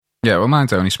Yeah, well,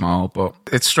 mine's only small, but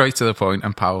it's straight to the point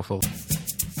and powerful.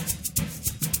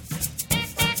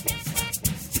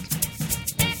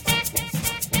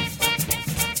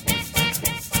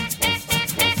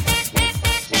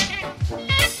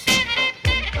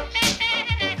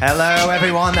 Hello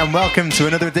everyone and welcome to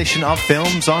another edition of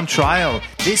Films on Trial.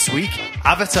 This week,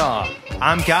 Avatar.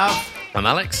 I'm Gav. I'm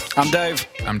Alex. I'm Dave.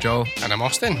 I'm Joel. And I'm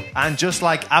Austin. And just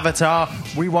like Avatar,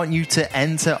 we want you to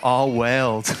enter our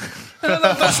world.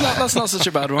 That's not such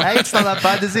a bad one. Hey, it's not that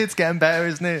bad, is it? It's getting better,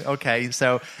 isn't it? Okay,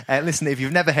 so listen, if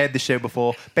you've never heard the show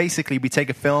before, basically we take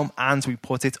a film and we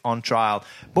put it on trial.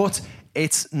 But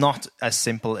it's not as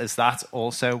simple as that.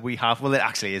 Also, we have... Well, it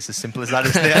actually is as simple as that,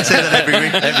 isn't it? I say that every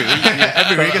week. Every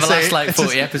week. For the last, like,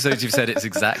 40 episodes, you've said it's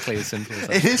exactly as simple as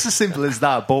that. It is as simple as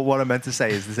that, but what I meant to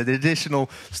say is there's additional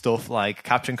stuff like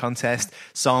caption contest,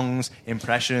 songs,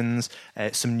 impressions,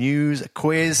 some news, a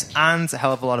quiz, and a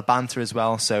hell of a lot of banter as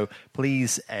well. So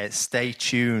please stay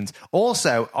tuned.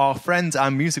 Also, our friend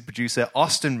and music producer,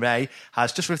 Austin Ray,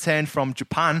 has just returned from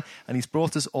Japan, and he's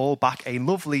brought us all back a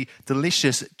lovely,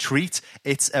 delicious treat.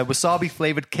 It's a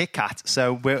wasabi-flavoured Kit Kat.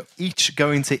 So we're each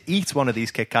going to eat one of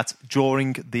these Kit Kats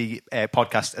during the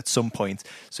podcast at some point.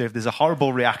 So if there's a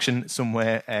horrible reaction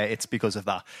somewhere, it's because of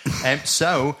that.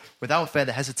 So without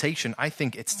further hesitation, I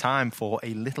think it's time for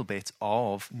a little bit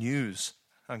of news.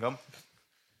 Hang on.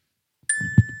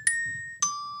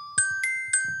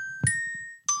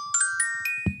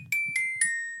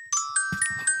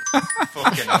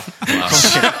 Fucking hell. Wow.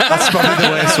 That's probably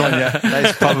the worst one, yeah.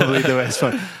 That's probably the worst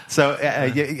one. So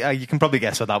you can probably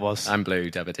guess what that was. I'm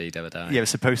blue, dabba-dee, dabba-die. Yeah, it was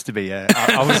supposed to be.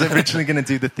 I was originally going to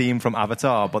do the theme from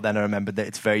Avatar, but then I remembered that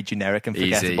it's very generic and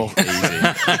forgettable.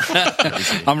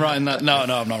 Easy. I'm writing that. No,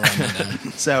 I'm not writing that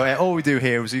down. So all we do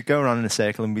here is we go around in a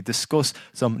circle and we discuss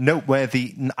some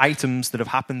noteworthy items that have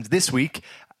happened this week.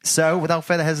 So without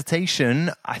further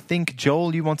hesitation, I think,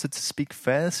 Joel, you wanted to speak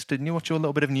first, didn't you? What's your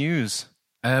little bit of news?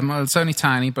 Well, it's only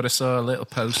tiny, but I saw a little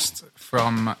post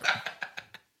from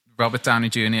Robert Downey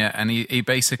Jr. and he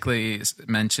basically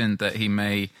mentioned that he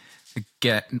may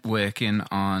get working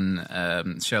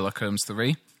on Sherlock Holmes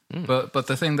 3. But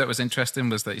the thing that was interesting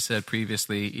was that he said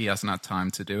previously he hasn't had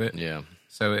time to do it. Yeah.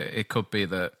 So it could be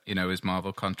that, you know, his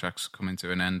Marvel contract's coming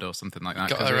to an end or something like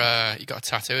that. He got a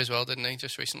tattoo as well, didn't he,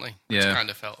 just recently? Yeah. Which kind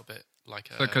of felt a bit like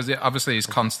a... Because obviously he's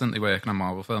constantly working on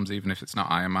Marvel films, even if it's not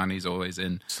Iron Man, he's always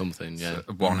in something, yeah.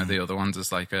 One of the other ones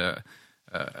as like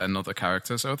another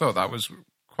character. So I thought that was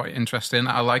quite interesting.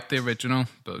 I liked the original,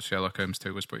 but Sherlock Holmes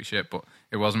 2 was pretty shit, but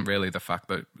it wasn't really the fact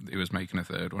that he was making a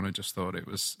third one. I just thought it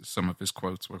was, some of his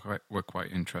quotes were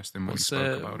quite interesting when he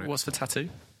spoke about it. What's the tattoo?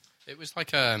 It was like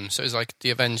so it was like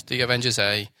the Avengers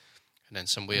A, and then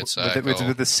some weird circle.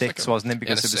 With the six, wasn't it?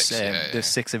 Because it was the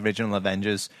 6 original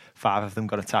Avengers. 5 of them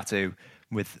got a tattoo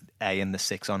with A and the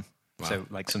 6 on. Wow. So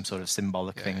like some sort of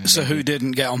symbolic thing. So who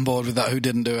didn't get on board with that? Who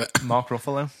didn't do it? Mark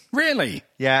Ruffalo. Really?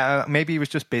 Yeah, maybe he was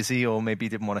just busy, or maybe he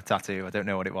didn't want a tattoo. I don't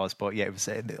know what it was, but yeah, it was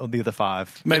the other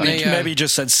 5. Maybe he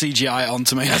just said CGI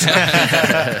onto me.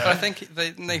 I think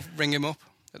they ring him up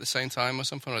at the same time or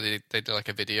something, or they did like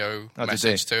a video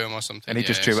message to him or something. And he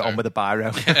just drew it on with a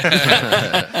biro.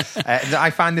 I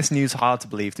find this news hard to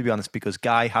believe, to be honest, because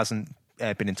Guy hasn't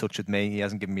been in touch with me. He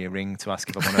hasn't given me a ring to ask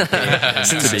if I want to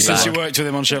appear. Since you worked with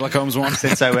him on Sherlock Holmes 1.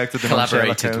 Since I worked with him on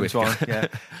Sherlock Collaborated Holmes 1,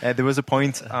 yeah. There was a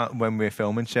point when we were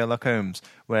filming Sherlock Holmes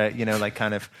where, you know, like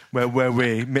kind of, where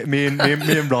we, me and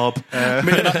Rob, me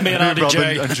and Andy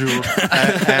J. and Drew.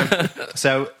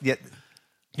 So, yeah.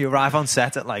 You arrive on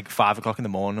set at like 5 o'clock in the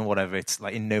morning or whatever. It's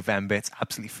like in November. It's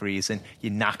absolutely freezing.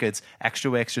 You're knackered. Extra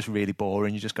work's just really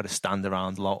boring. You just got to stand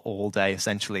around a lot all day,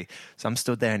 essentially. So I'm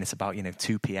stood there and it's about,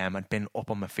 2 p.m. I'd been up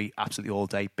on my feet absolutely all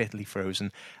day, bitterly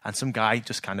frozen. And some guy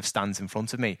just kind of stands in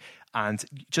front of me. And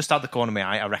just out the corner of my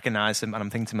eye, I recognise him. And I'm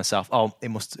thinking to myself, oh,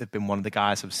 it must have been one of the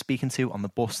guys I was speaking to on the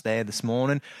bus there this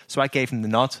morning. So I gave him the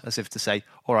nod as if to say,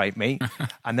 all right, mate.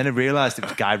 And then I realised it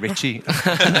was Guy Ritchie.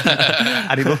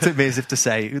 And he looked at me as if to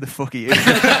say, who the fuck are you? Why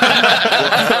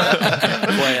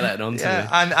are you letting on to me?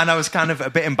 And I was kind of a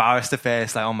bit embarrassed at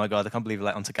first, like, oh my God, I can't believe I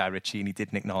let on to Guy Ritchie, and he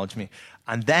didn't acknowledge me.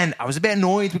 And then I was a bit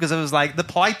annoyed because I was like, the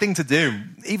polite thing to do,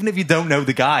 even if you don't know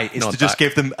the guy, is Nod to just back.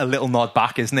 give them a little nod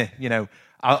back, isn't it?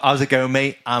 How's it going,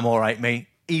 mate? I'm all right, mate.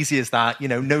 Easy as that.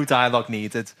 No dialogue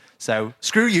needed. So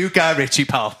screw you, Guy Ritchie,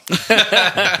 pal.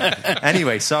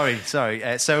 Anyway, sorry.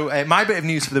 So my bit of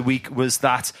news for the week was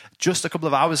that just a couple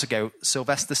of hours ago,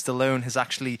 Sylvester Stallone has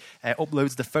actually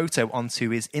uploaded a photo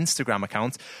onto his Instagram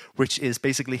account, which is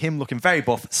basically him looking very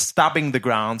buff, stabbing the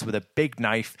ground with a big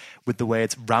knife with the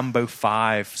words Rambo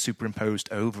 5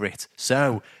 superimposed over it.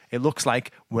 So it looks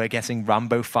like we're getting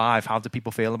Rambo 5. How do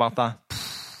people feel about that?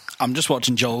 I'm just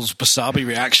watching Joel's wasabi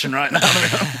reaction right now.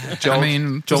 Joel, I mean,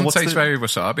 Joel, doesn't what's taste the- very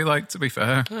wasabi-like, to be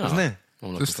fair. doesn't it?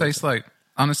 Just tastes like...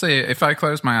 Honestly, if I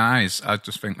close my eyes, I'd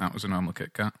just think that was a normal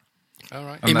Kit Kat. All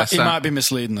right. He Unless might be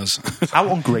misleading us.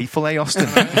 How ungrateful, Austin?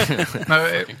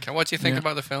 No, What do you think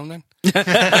about the film then?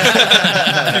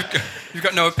 You've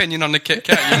got no opinion on the Kit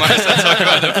Kat. You might as well talk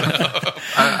about the film.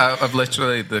 I've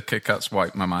literally, the Kit Kat's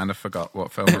wiped my mind. I forgot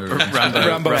what film we were in.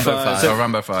 Rambo 5. So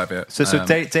Rambo 5, yeah. So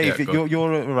Dave, yeah, go on.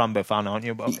 you're a Rambo fan, aren't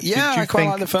you? But Yeah, do you I quite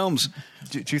think- like the films.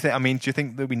 Do you think? I mean, do you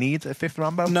think that we need a fifth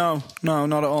Rambo? No,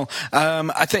 not at all.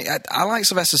 I think I like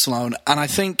Sylvester Stallone, and I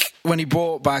think when he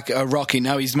brought back Rocky,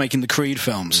 now he's making the Creed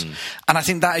films, and I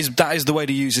think that is the way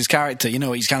to use his character. You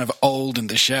know, he's kind of old and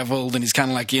dishevelled, and he's kind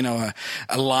of like, you know,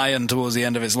 a lion towards the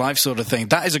end of his life, sort of thing.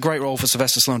 That is a great role for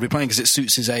Sylvester Stallone to be playing because it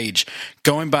suits his age.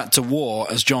 Going back to war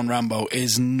as John Rambo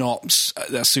is not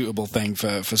a suitable thing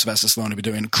for Sylvester Stallone to be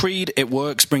doing. Creed, it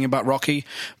works bringing back Rocky,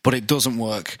 but it doesn't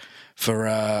work for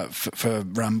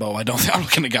Rambo. I don't think I'm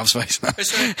looking at Gav's face now.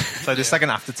 So there's like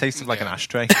an aftertaste of like an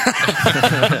ashtray.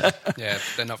 Yeah,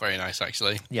 they're not very nice,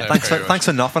 actually. Yeah, They're thanks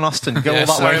for nothing, Austin. You go Yeah, all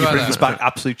that sorry way and you about bring that. us back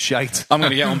absolute shite. I'm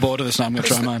going to get on board with this now. I'm going to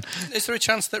try mine. Is there a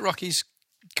chance that Rocky's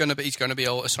he's gonna be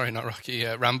old? Sorry, not Rocky.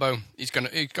 Rambo. He's got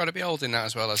to be old in that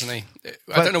as well, hasn't he?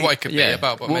 I don't know what it could be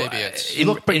about, but maybe it's. He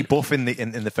looked pretty buff in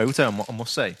the photo, I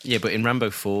must say. Yeah, but in Rambo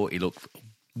 4, he looked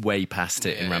way past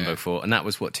it in Rambo 4. And that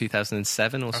was,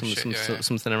 2007 or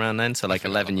something around then? So, like,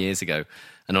 11 years ago.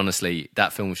 And honestly,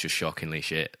 that film was just shockingly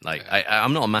shit. Like,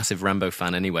 I'm not a massive Rambo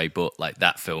fan anyway, but, like,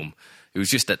 that film... It was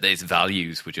just that his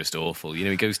values were just awful. You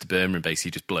know, he goes to Burma and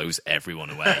basically just blows everyone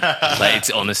away. Like,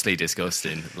 it's honestly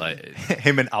disgusting. Like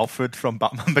Him and Alfred from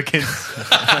Batman Begins.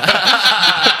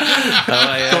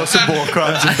 yeah. Got some war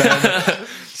crimes in Burma.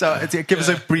 So, give us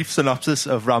a brief synopsis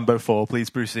of Rambo 4,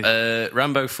 please, Brucey.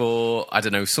 Rambo 4, I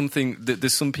don't know, something...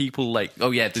 There's some people like...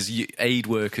 Oh, yeah, there's aid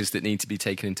workers that need to be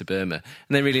taken into Burma. And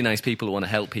they're really nice people who want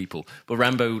to help people. But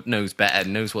Rambo knows better,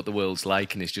 knows what the world's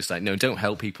like, and is just like, no, don't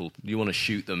help people. You want to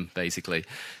shoot them, basically.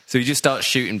 So he just starts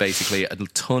shooting, basically, a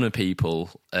ton of people.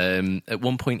 At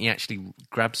one point, he actually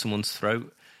grabs someone's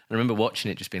throat. I remember watching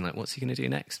it just being like, what's he going to do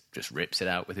next? Just rips it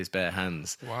out with his bare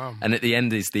hands. Wow. And at the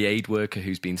end is the aid worker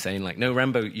who's been saying like, no,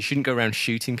 Rambo, you shouldn't go around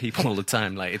shooting people all the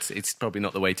time. Like, it's probably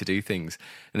not the way to do things.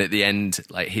 And at the end,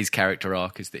 like, his character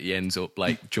arc is that he ends up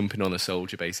like jumping on a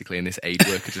soldier basically, and this aid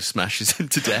worker just smashes him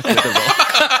to death with a rock.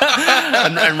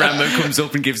 and Rambo comes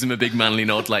up and gives him a big manly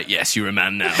nod like, yes, you're a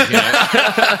man now. You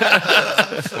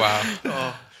know?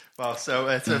 Wow. Well, so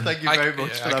thank you very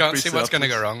much for that. I can't brief see what's going to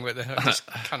synopsis. go wrong with it. I just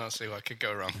cannot see what could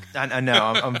go wrong. I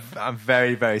know, I'm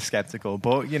very, very sceptical.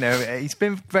 But, you know, he's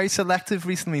been very selective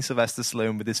recently, Sylvester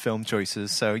Stallone, with his film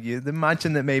choices. So you'd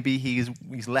imagine that maybe he's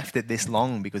left it this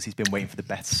long because he's been waiting for the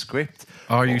best script.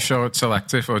 Are you sure it's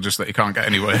selective or just that he can't get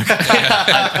any work?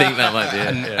 I think that might be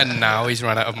it. And now he's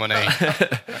run out of money.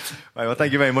 Right, well,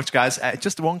 thank you very much, guys.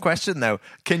 Just one question, though.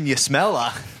 Can you smell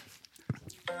that?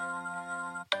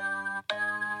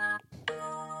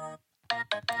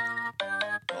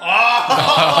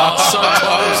 So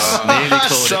close. Nearly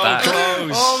called So it back.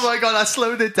 close. Oh my god, I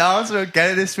slowed it down so I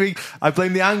get it this week. I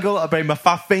blame the angle, I blame my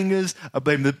fat fingers, I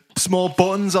blame the small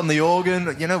buttons on the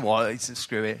organ. You know what?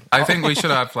 Screw it. I think we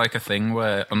should have like a thing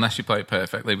where, unless you play it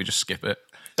perfectly, we just skip it.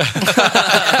 Oh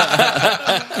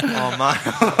man.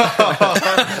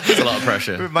 It's a lot of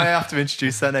pressure. We might have to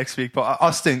introduce that next week. But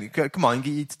Austin, come on,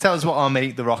 tell us what our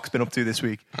mate The Rock's been up to this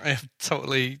week. I have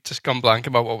totally just gone blank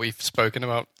about what we've spoken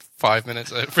about 5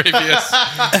 minutes previous.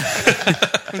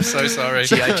 I'm so sorry.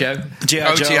 G.I. Joe.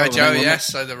 G.I. Joe, yes.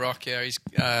 So The Rock, yeah, he's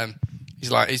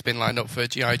been lined up for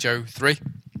G.I. Joe 3.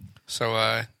 So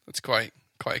that's quite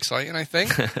exciting, I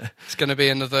think. It's going to be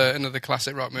another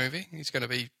classic Rock movie. He's going to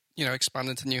be, you know,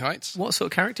 expanding to new heights. What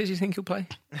sort of character do you think he'll play?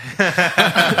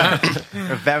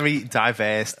 A very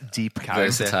diverse, deep character.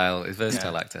 Versatile. He's a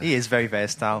versatile actor. He is very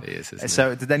versatile. He is, isn't he?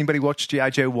 So, did anybody watch G.I.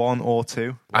 Joe 1 or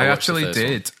 2? I watched the actually first one.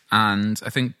 did, and I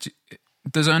think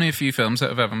there's only a few films that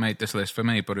have ever made this list for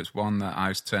me, but it's one that I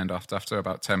was turned off after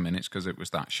about 10 minutes because it was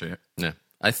that shit. No.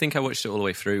 I think I watched it all the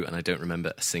way through and I don't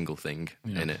remember a single thing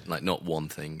in it. Like, not one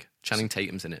thing. Channing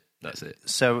Tatum's in it. That's it.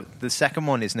 So, the second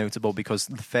one is notable because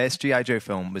the first G.I. Joe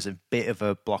film was a bit of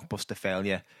a blockbuster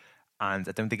failure. and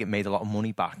I don't think it made a lot of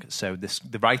money back. So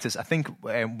the writers, I think,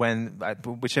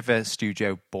 whichever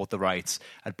studio bought the rights,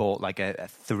 had bought like a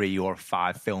 3 or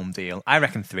 5 film deal. I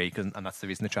reckon 3, and that's the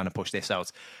reason they're trying to push this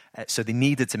out. So they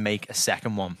needed to make a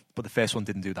second one, but the first one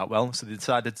didn't do that well. So they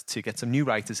decided to get some new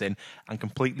writers in and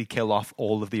completely kill off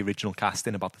all of the original cast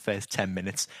in about the first 10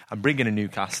 minutes and bring in a new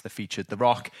cast that featured The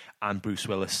Rock and Bruce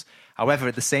Willis. However,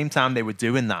 at the same time they were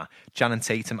doing that, Channing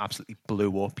Tatum absolutely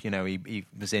blew up. You know, he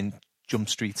was in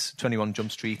 21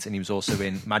 Jump Street, and he was also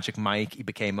in Magic Mike. He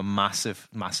became a massive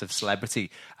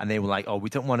celebrity, and they were like, "Oh, we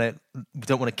don't want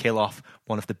to kill off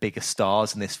one of the biggest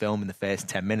stars in this film in the first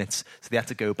 10 minutes." So they had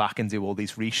to go back and do all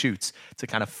these reshoots to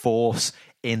kind of force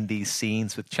in these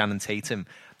scenes with Channing Tatum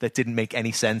that didn't make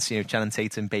any sense. You know, Channing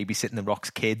Tatum babysitting The Rock's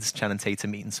kids, Channing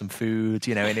Tatum eating some food,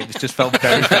 you know, and it just felt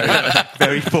very, very,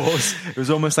 very forced. It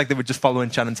was almost like they were just following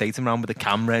Channing Tatum around with a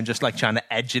camera and just like trying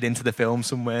to edge it into the film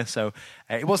somewhere. So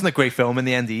it wasn't a great film in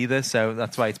the end either. So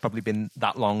that's why it's probably been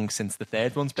that long since the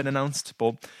third one's been announced.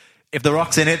 But if The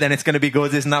Rock's in it, then it's going to be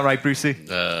good, isn't that right, Brucey?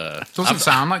 Doesn't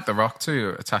sound like The Rock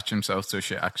to attach himself to a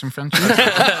shit action franchise.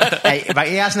 But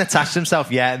he hasn't attached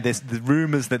himself yet. There's the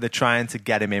rumours that they're trying to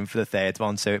get him in for the third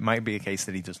one, so it might be a case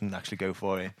that he doesn't actually go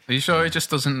for it. Are you sure he just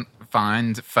doesn't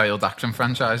find failed action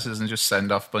franchises and just send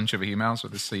off a bunch of emails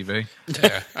with his CV?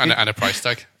 Yeah, and a price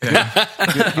tag. Yeah.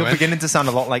 You're beginning to sound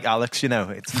a lot like Alex, you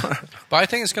know. But I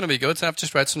think it's going to be good. I've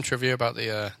just read some trivia about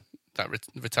the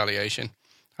Retaliation.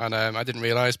 And I didn't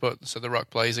realise, but so The Rock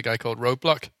plays a guy called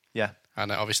Roadblock. Yeah.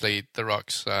 And obviously The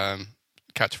Rock's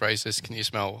catchphrase is, "Can you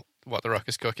smell what The Rock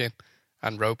is cooking?"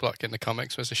 And Roadblock in the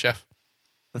comics was a chef.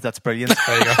 That's brilliant.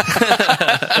 There you go.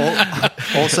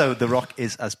 Also, The Rock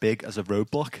is as big as a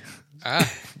roadblock.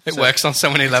 It works on so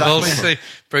many levels.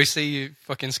 Brucey, you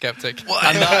fucking skeptic. Well,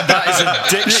 and that is a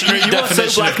dictionary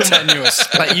definition of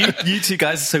tenuous. Like you two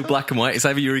guys are so black and white. It's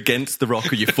either you're against The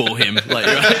Rock or you're for him. Like,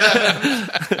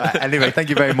 Anyway, thank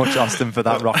you very much, Austin, for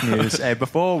that Rock news.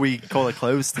 Before we call it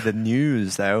close to the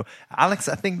news, though, Alex,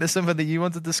 I think there's something that you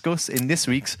want to discuss in this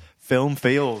week's Film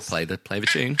Feels. play the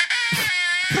tune.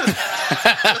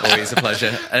 Always a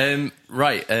pleasure.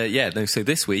 So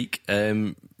this week,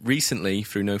 recently,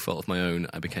 through no fault of my own,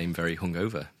 I became very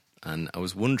hungover. And I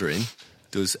was wondering,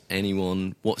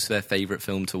 what's their favourite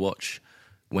film to watch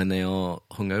when they are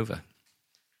hungover?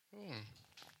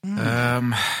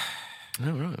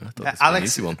 Oh, right. I thought this was an Alex,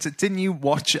 easy one. didn't you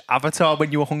watch Avatar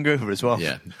when you were hungover as well?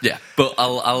 Yeah. But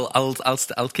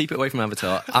I'll keep it away from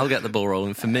Avatar. I'll get the ball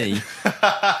rolling. For me,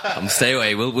 I'm stay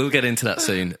away. We'll get into that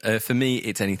soon. For me,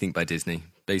 it's anything by Disney.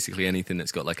 Basically, anything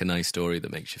that's got like a nice story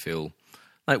that makes you feel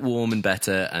like warm and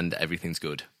better, and everything's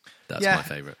good. That's my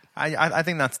favourite. I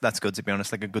think that's good, to be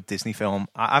honest. Like a good Disney film.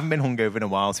 I haven't been hungover in a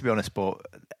while, to be honest. But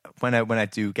when I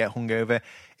do get hungover,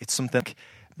 it's something.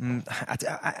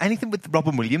 Anything with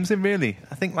Robin Williams in, really.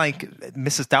 I think like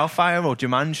Mrs. Doubtfire or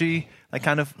Jumanji, like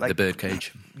kind of like The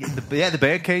Birdcage. The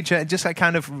Birdcage. Just like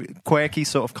kind of quirky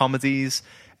sort of comedies.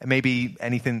 Maybe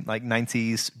anything like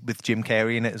 90s with Jim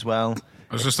Carrey in it as well.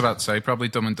 I was just about to say, probably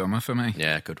Dumb and Dumber for me.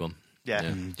 Yeah, good one. Yeah.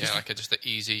 Like just an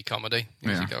easy comedy.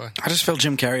 Yeah. Easy goer. I just feel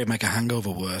Jim Carrey would make a hangover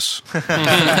worse. I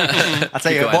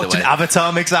tell you, Could go either watching way.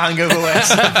 Avatar makes a hangover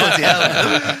worse. Bloody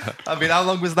hell. I mean, how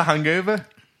long was the hangover?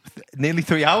 Nearly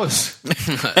 3 hours.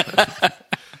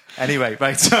 Anyway,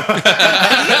 right. So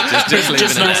Just leaving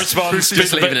Just it no there. response.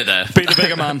 Just leaving it there. Be the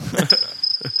bigger man.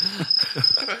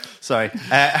 Sorry.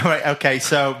 Right, okay,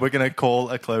 so we're going to call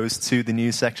a close to the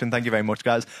news section. Thank you very much,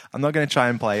 guys. I'm not going to try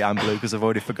and play I'm Blue because I've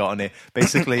already forgotten it.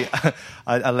 Basically,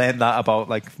 I learned that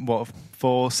about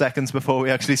 4 seconds before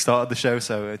we actually started the show,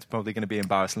 so it's probably going to be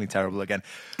embarrassingly terrible again.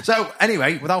 So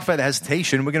anyway, without further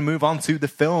hesitation, we're going to move on to the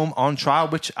film on trial,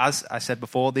 which, as I said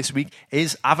before, this week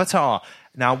is Avatar.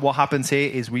 Now, what happens here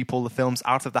is we pull the films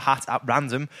out of the hat at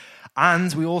random,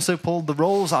 and we also pulled the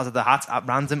roles out of the hat at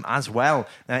random as well.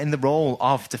 Now, in the role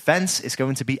of defense is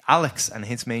going to be Alex, and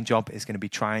his main job is going to be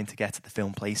trying to get the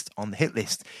film placed on the hit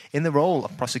list. In the role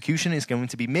of prosecution is going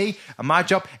to be me, and my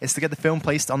job is to get the film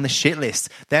placed on the shit list.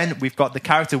 Then we've got the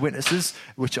character witnesses,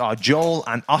 which are Joel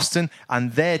and Austin,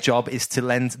 and their job is to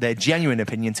lend their genuine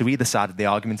opinion to either side of the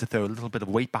argument, to throw a little bit of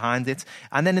weight behind it.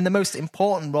 And then in the most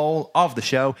important role of the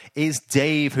show is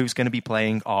Dave, who's going to be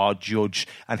playing our judge,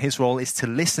 and his role is to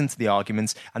listen to the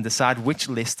arguments and decide which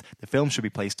list the film should be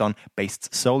placed on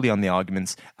based solely on the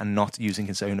arguments and not using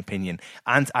his own opinion.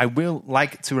 And I will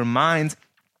like to remind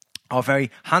our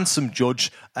very handsome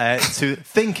judge to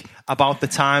think about the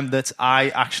time that I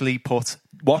actually put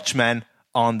Watchmen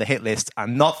on the hit list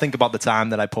and not think about the time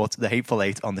that I put The Hateful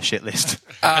Eight on the shit list.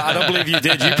 I don't believe you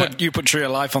did. You put Tree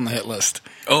of Life on the hit list.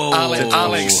 Oh.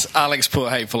 Alex put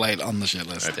Hateful Eight on the shit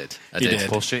list. I did. You did.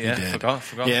 Bullshit, yeah. You did.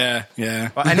 Forgot. Yeah.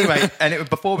 Well, anyway,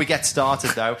 before we get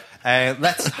started, though,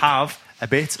 let's have a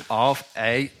bit of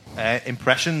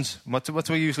impressions. What do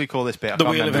we usually call this bit? The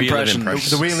Wheel of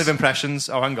Impressions. The Wheel of Impressions.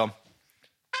 Oh, hang on.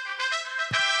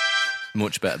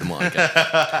 Much better than what I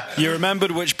get. You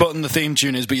remembered which button the theme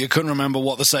tune is, but you couldn't remember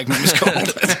what the segment was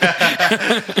called.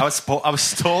 I was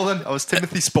stalling. I was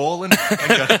Timothy Spaulding.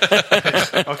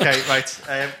 Okay,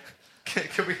 right.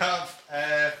 Can we have...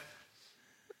 I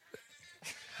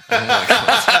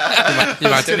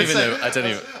don't even know. I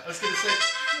was going to say...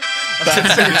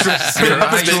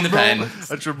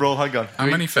 A drum roll, hang on. How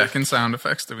many fucking sound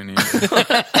effects do we need?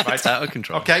 Right out of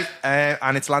control. Okay,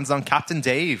 and it's landed on Captain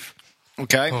Dave.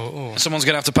 Okay. Someone's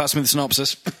going to have to pass me the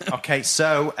synopsis. Okay,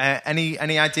 so any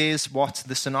ideas what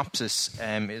the synopsis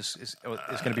is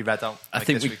going to be read out? I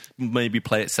think we maybe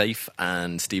play it safe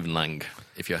and Stephen Lang,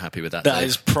 if you're happy with that. That Dave.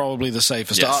 is probably the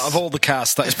safest. Yes. Of all the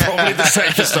cast, that is probably the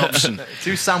safest option.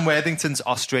 Do Sam Worthington's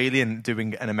Australian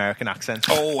doing an American accent?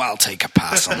 Oh, I'll take a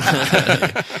pass on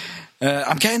that.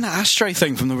 I'm getting that ashtray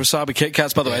thing from the Wasabi Kit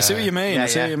Kats, by the way. I see what you mean. Yeah, I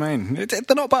see what you mean.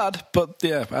 They're not bad, but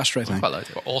yeah, ashtray thing. Quite like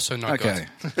it. But also not Okay.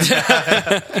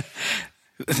 good.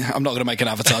 I'm not going to make an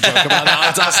Avatar joke about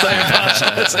that.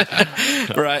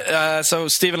 Right. So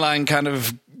Stephen Lang, kind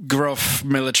of gruff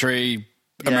military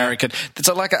American.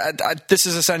 So like, this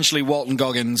is essentially Walton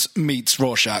Goggins meets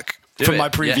Rorschach from my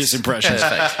previous impressions.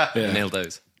 Perfect. Nailed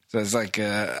those. So it's like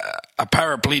a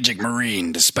paraplegic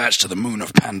Marine dispatched to the moon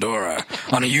of Pandora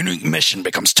on a unique mission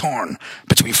becomes torn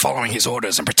between following his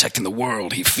orders and protecting the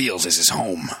world he feels is his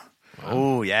home.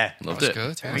 Oh, yeah. Loved it.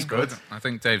 Good. Yeah. That's good. I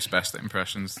think Dave's best at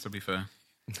impressions, to be fair.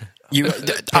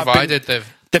 Provided they've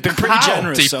been pretty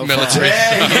generous deep so military.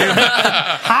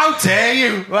 How dare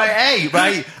you?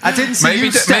 Right, I didn't see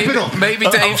you stepping up. Maybe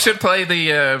Dave should play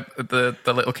the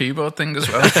little keyboard thing as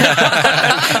well.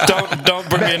 Don't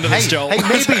bring me into this, Joel.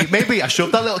 Hey, maybe I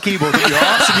shoved that little keyboard up your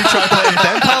arse and you try playing it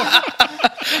then, pal.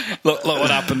 Look what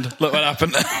happened. Look what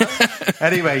happened.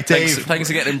 Anyway, Dave. Thanks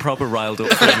for getting proper riled up.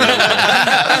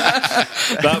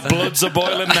 That blood's a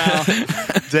boiling now.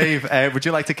 Dave, would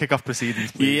you like to kick off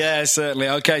proceedings, please? Yeah, certainly.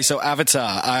 Okay, so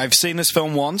Avatar. I've seen this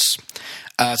film once.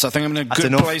 So I think I'm in a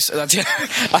good place. I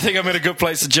think I'm in a good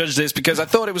place to judge this because I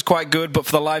thought it was quite good, but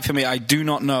for the life of me, I do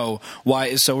not know why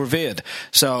it is so revered.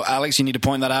 So, Alex, you need to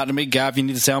point that out to me. Gav, you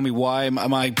need to tell me why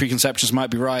my preconceptions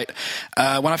might be right.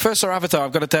 When I first saw Avatar,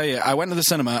 I've got to tell you, I went to the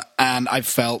cinema and I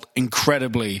felt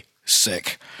incredibly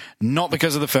sick. Not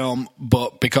because of the film,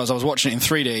 but because I was watching it in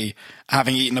 3D,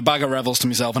 having eaten a bag of Revels to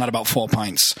myself and had about 4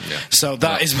 pints. Yeah. So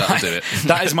that is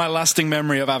my lasting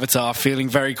memory of Avatar, feeling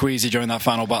very queasy during that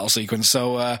final battle sequence.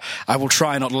 So I will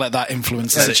try not to let that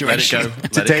influence the situation.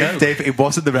 Dave, it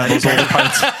wasn't the Rebels or the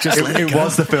pints. It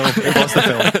was the film. It was the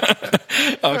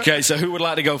film. Okay, so who would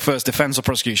like to go first, defense or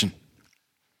prosecution?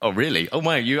 Oh, really? Oh,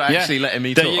 wow, you actually letting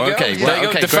me there talk? You go. Okay, there you go.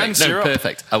 Okay, Defense, great. No, you're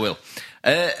perfect. I will.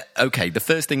 Okay, the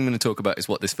first thing I'm going to talk about is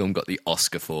what this film got the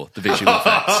Oscar for, the visual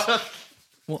effects.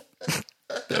 What?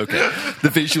 Okay, the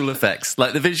visual effects.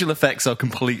 Like, the visual effects are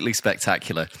completely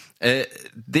spectacular.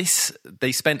 They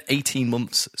spent 18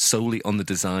 months solely on the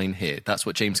design here. That's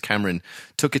what James Cameron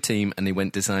took a team and they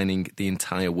went designing the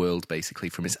entire world, basically,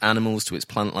 from its animals to its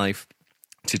plant life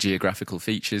to geographical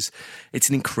features. It's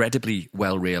an incredibly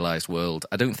well-realised world.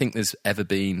 I don't think there's ever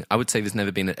been... I would say there's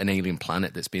never been an alien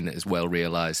planet that's been as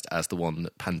well-realised as the one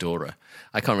that Pandora.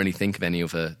 I can't really think of any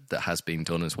other that has been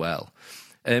done as well.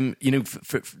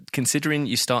 Considering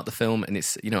you start the film and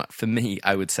it's, for me,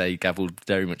 I would say, Gav will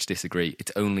very much disagree,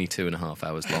 it's only 2.5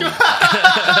 hours long.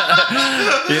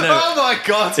 Oh my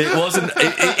God. It wasn't,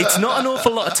 it's not an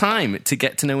awful lot of time to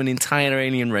get to know an entire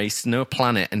alien race, to know a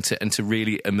planet and to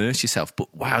really immerse yourself.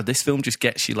 But wow, this film just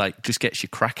gets you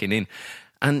cracking in.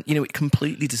 And, it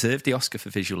completely deserved the Oscar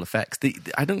for visual effects.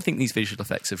 I don't think these visual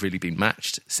effects have really been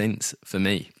matched since, for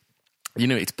me.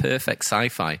 It's perfect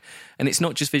sci-fi. And it's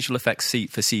not just visual effects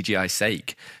for CGI's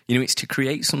sake. It's to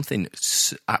create something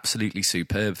absolutely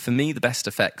superb. For me, the best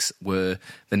effects were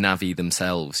the Na'vi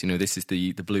themselves. This is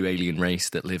the blue alien race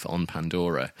that live on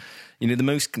Pandora.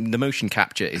 The motion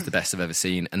capture is the best I've ever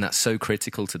seen, and that's so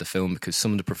critical to the film because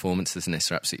some of the performances in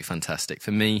this are absolutely fantastic.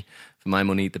 For me, for my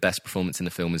money, the best performance in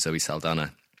the film is Zoe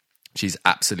Saldana. She's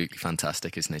absolutely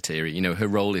fantastic as Neytiri. Her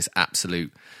role is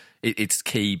absolute. it's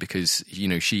key because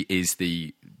she is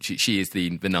the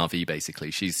Na'vi basically.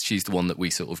 She's the one that we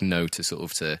sort of know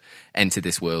to enter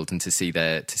this world and to see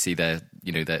their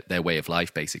their way of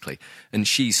life basically. And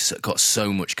she's got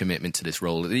so much commitment to this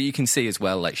role. You can see as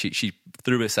well, like she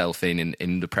threw herself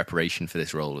in the preparation for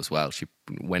this role as well. She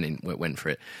went for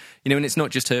it. And it's not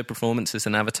just her performance as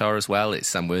an Avatar as well. It's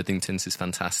Sam Worthington's is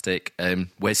fantastic.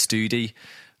 Wes Studi.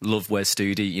 Love Wes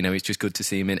Studi. It's just good to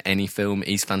see him in any film.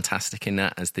 He's fantastic in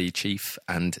that as the chief,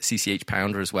 and CCH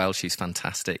Pounder as well. She's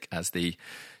fantastic as the,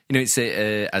 as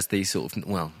the sort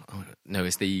of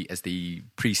as the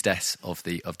priestess of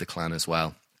the clan as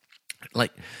well.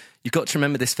 Like, you've got to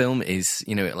remember, this film is,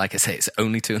 like I say, it's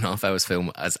only 2.5 hours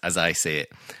film as I see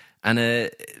it,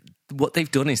 and what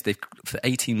they've done is for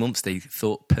 18 months they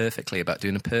thought perfectly about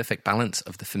doing a perfect balance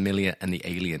of the familiar and the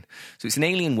alien. So it's an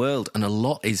alien world, and a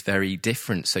lot is very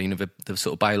different. So the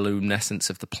sort of bioluminescence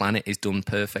of the planet is done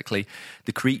perfectly.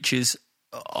 The creatures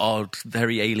are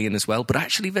very alien as well, but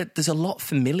actually there's a lot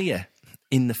familiar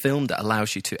in the film that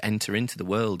allows you to enter into the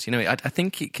world. I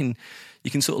think you can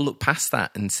sort of look past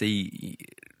that and see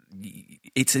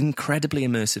it's an incredibly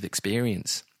immersive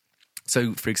experience.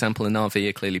 So, for example, the Na'vi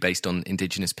are clearly based on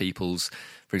indigenous peoples,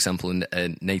 for example,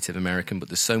 Native American, but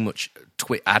there's so much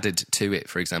added to it.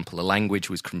 For example, the language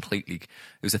was it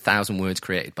was 1,000 words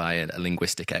created by a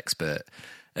linguistic expert.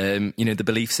 The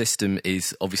belief system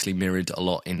is obviously mirrored a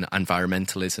lot in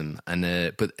environmentalism,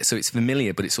 so it's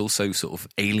familiar, but it's also sort of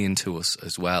alien to us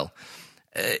as well.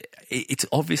 It's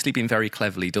obviously been very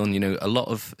cleverly done. A lot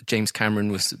of James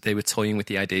Cameron they were toying with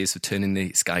the ideas of turning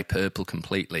the sky purple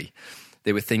completely.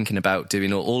 They were thinking about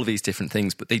doing all of these different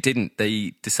things, but they didn't.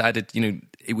 They decided,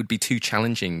 it would be too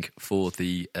challenging for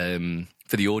the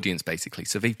audience, basically.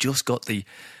 So they've just got the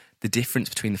difference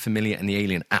between the familiar and the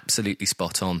alien absolutely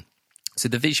spot on. So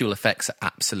the visual effects are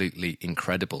absolutely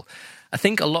incredible. I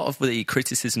think a lot of the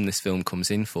criticism this film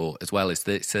comes in for as well is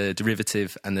that it's a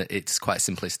derivative and that it's quite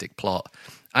a simplistic plot.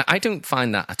 I don't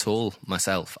find that at all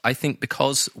myself. I think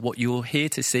because what you're here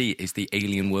to see is the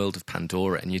alien world of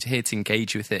Pandora, and you're here to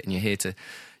engage with it, and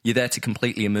you're there to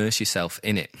completely immerse yourself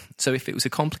in it. So if it was a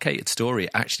complicated story,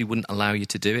 it actually wouldn't allow you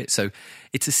to do it. So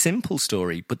it's a simple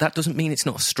story, but that doesn't mean it's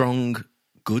not a strong,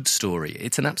 good story.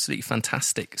 It's an absolutely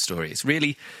fantastic story.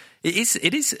 It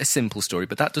is a simple story,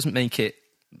 but that doesn't make it,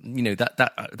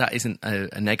 that isn't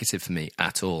a negative for me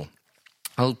at all.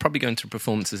 I'll probably go into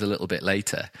performances a little bit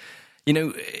later.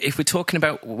 If we're talking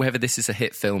about whether this is a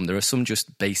hit film, there are some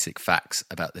just basic facts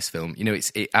about this film.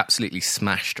 It absolutely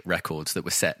smashed records that were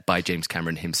set by James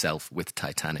Cameron himself with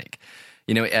Titanic.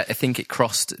 I think it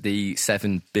crossed the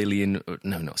 700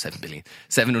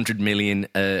 million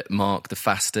mark, the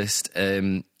fastest.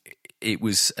 It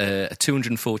was a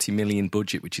 240 million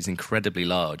budget, which is incredibly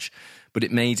large, but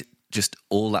it made just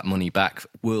all that money back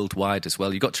worldwide as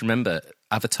well. You've got to remember,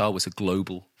 Avatar was a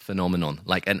global phenomenon,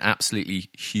 like an absolutely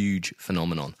huge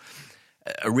phenomenon.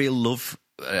 A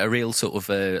real sort of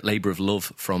labour of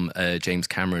love from James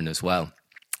Cameron as well.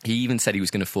 He even said he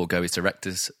was going to forego his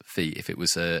director's fee if it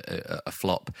was a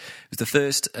flop. It was the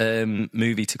first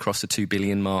movie to cross the 2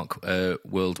 billion mark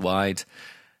worldwide.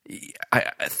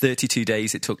 32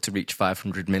 days it took to reach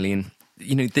 500 million.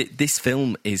 This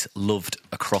film is loved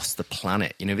across the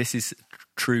planet. This is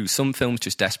true. Some films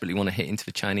just desperately want to hit into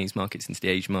the Chinese markets, into the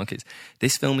Asian markets.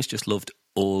 This film is just loved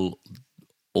all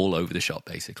over the shop,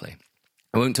 basically.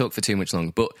 I won't talk for too much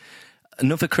longer, but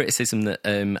another criticism that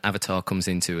Avatar comes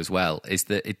into as well is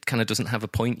that it kind of doesn't have a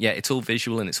point yet. It's all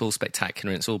visual and it's all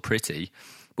spectacular and it's all pretty,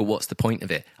 but what's the point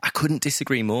of it? I couldn't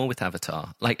disagree more with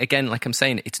Avatar. Like I'm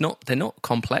saying, they're not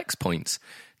complex points.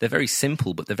 They're very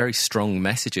simple, but they're very strong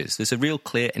messages. There's a real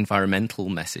clear environmental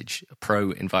message,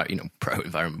 pro-environment,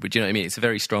 but you know what I mean? It's a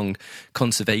very strong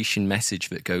conservation message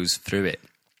that goes through it.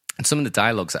 And some of the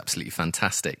dialogue's absolutely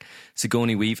fantastic.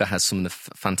 Sigourney Weaver has some of the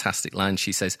fantastic lines.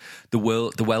 She says, the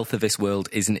wealth of this world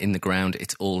isn't in the ground,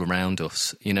 it's all around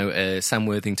us. Sam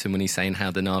Worthington, when he's saying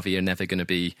how the Na'vi are never going to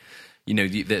be,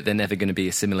 they're never going to be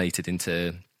assimilated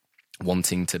into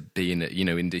wanting to be in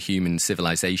the human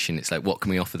civilization. It's like, what can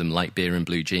we offer them? Light beer and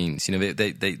blue jeans.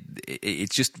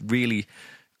 It's just really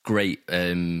great,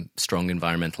 strong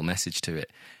environmental message to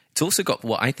it. It's also got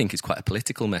what I think is quite a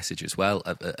political message as well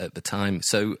at the time.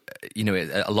 So,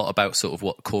 a lot about sort of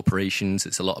what corporations,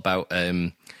 it's a lot about,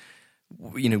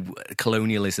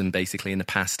 colonialism basically in the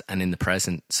past and in the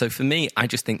present. So for me, I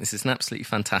just think this is an absolutely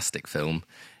fantastic film.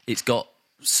 It's got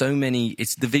the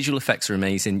visual effects are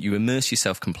amazing. You immerse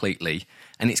yourself completely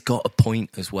and it's got a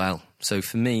point as well. So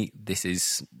for me, this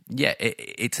is,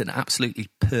 it's an absolutely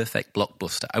perfect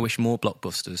blockbuster. I wish more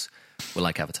blockbusters were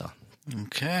like Avatar.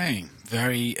 Okay,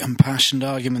 very impassioned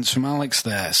arguments from Alex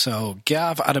there. So,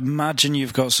 Gav, I'd imagine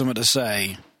you've got something to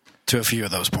say to a few of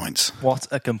those points. What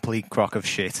a complete crock of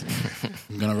shit.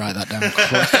 I'm going to write that down.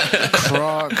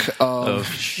 Crock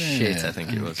of shit, I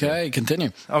think it was. Okay, continue.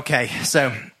 Okay,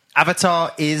 so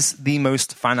Avatar is the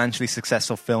most financially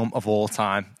successful film of all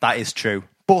time. That is true.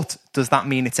 But does that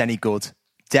mean it's any good?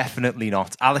 Definitely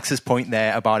not. Alex's point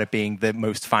there about it being the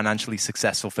most financially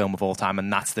successful film of all time,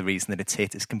 and that's the reason that it's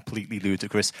hit, is completely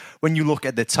ludicrous. When you look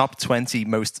at the top 20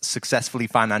 most successfully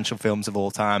financial films of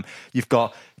all time, you've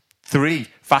got 3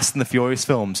 Fast and the Furious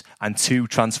films and 2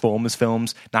 Transformers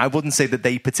films. Now, I wouldn't say that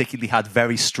they particularly had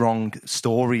very strong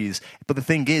stories, but the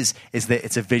thing is that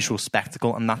it's a visual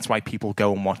spectacle, and that's why people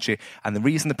go and watch it. And the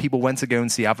reason that people went to go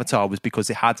and see Avatar was because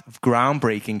it had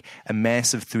groundbreaking,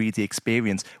 immersive 3D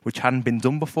experience, which hadn't been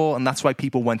done before, and that's why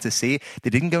people went to see it. They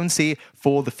didn't go and see it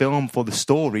for the film, for the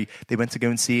story. They went to go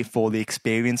and see it for the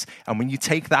experience. And when you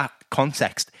take that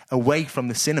context away from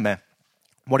the cinema,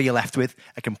 what are you left with?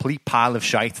 A complete pile of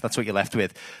shite. That's what you're left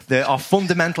with. There are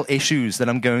fundamental issues that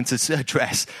I'm going to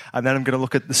address, and then I'm going to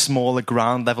look at the smaller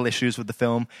ground level issues with the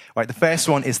film. Right, the first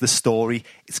one is the story.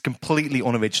 It's completely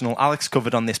unoriginal. Alex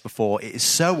covered on this before. It is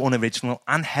so unoriginal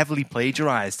and heavily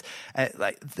plagiarized.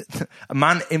 A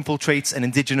man infiltrates an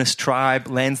indigenous tribe,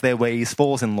 learns their ways,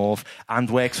 falls in love,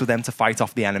 and works with them to fight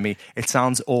off the enemy. It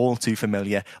sounds all too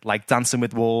familiar, like Dancing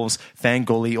with Wolves,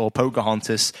 Ferngully, or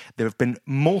Pocahontas. There have been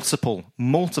multiple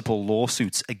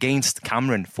lawsuits against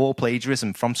Cameron for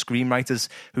plagiarism from screenwriters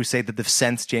who say that they've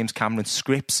sent James Cameron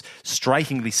scripts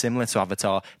strikingly similar to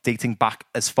Avatar, dating back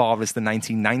as far as the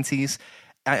 1990s.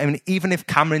 I mean, even if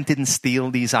Cameron didn't steal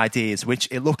these ideas, which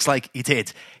it looks like he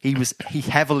did, he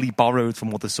heavily borrowed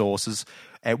from other sources,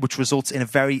 which results in a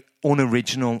very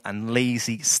unoriginal and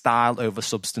lazy style over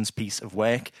substance piece of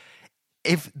work.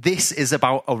 If this is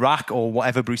about Iraq or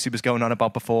whatever Brucey was going on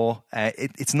about before,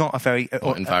 it's not a very...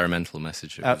 environmental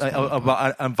message.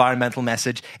 About an environmental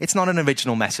message. It's not an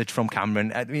original message from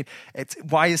Cameron. I mean,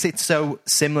 why is it so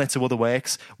similar to other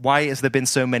works? Why has there been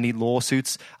so many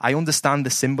lawsuits? I understand the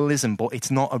symbolism, but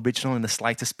it's not original in the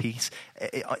slightest piece.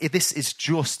 This is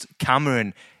just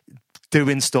Cameron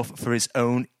doing stuff for his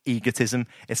own egotism.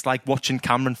 It's like watching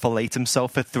Cameron fillet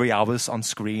himself for 3 hours on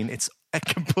screen. It's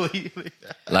completely...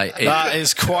 that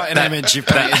is quite an image you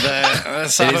painted there.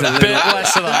 Let's have a bit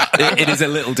less of that. It is a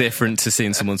little different to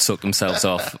seeing someone suck themselves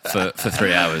off for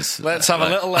 3 hours. Let's have a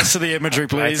little less of the imagery,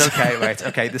 please. Right,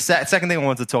 okay. The second thing I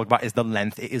wanted to talk about is the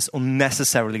length. It is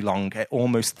unnecessarily long,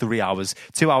 almost 3 hours,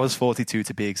 2 hours 42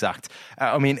 to be exact.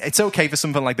 I mean, it's okay for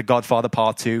something like The Godfather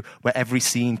Part 2, where every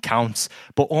scene counts,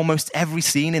 but almost every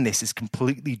scene in this is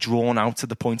completely drawn out to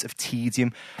the point of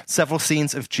tedium. Several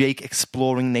scenes of Jake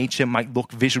exploring nature might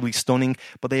look visually stunning,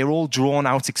 but they are all drawn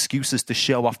out excuses to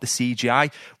show off the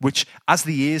CGI, which as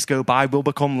the years go by will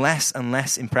become less and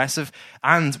less impressive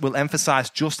and will emphasize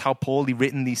just how poorly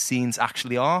written these scenes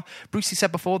actually are. Brucey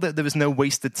said before that there was no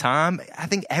wasted time. I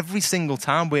think every single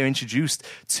time we're introduced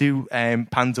to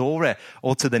Pandora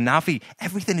or to the Na'vi,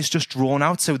 everything is just drawn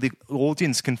out so the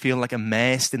audience can feel like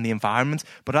immersed in the environment.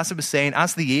 But as I was saying,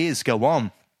 as the years go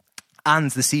on,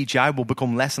 and the CGI will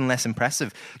become less and less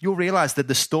impressive, you'll realise that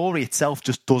the story itself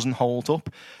just doesn't hold up.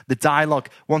 The dialogue,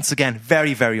 once again,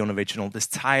 very, very unoriginal. There's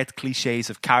tired cliches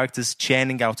of characters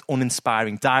churning out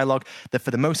uninspiring dialogue that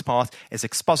for the most part is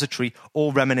expository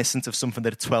or reminiscent of something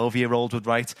that a 12-year-old would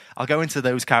write. I'll go into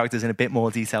those characters in a bit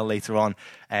more detail later on,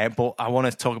 but I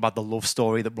want to talk about the love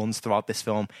story that runs throughout this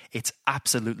film. It's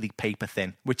absolutely paper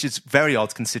thin, which is very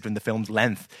odd considering the film's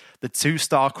length. The 2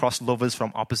 star-crossed lovers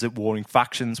from opposite warring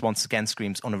factions once again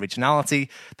screams unoriginality.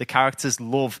 The character's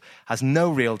love has no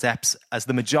real depth, as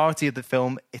the majority of the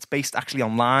film, it's based actually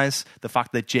on lies. The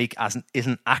fact that Jake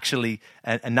isn't actually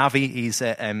a Na'vi, he's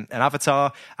an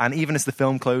avatar. And even as the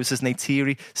film closes,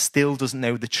 Neytiri still doesn't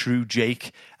know the true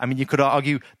Jake. I mean, you could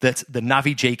argue that the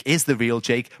Na'vi Jake is the real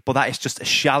Jake, but that is just a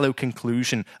shallow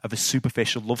conclusion of a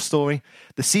superficial love story.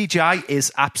 The CGI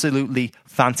is absolutely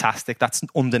fantastic. That's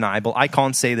undeniable. I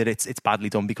can't say that it's badly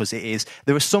done because it is.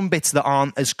 There are some bits that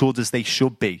aren't as good as they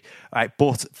should be, right?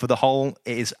 But for the whole,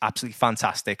 it is absolutely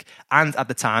fantastic. And at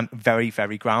the time, very,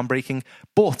 very groundbreaking.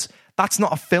 But that's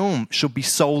not a film should be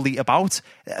solely about.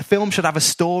 A film should have a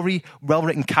story,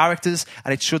 well-written characters,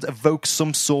 and it should evoke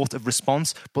some sort of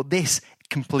response. But this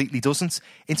completely doesn't.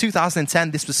 In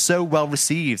 2010, this was so well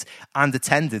received and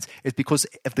attended is because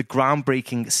of the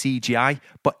groundbreaking CGI.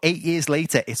 But 8 years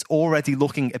later, it's already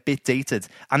looking a bit dated.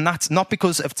 And that's not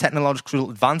because of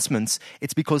technological advancements.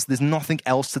 It's because there's nothing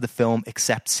else to the film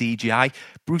except CGI.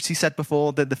 Brucey said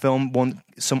before that the film won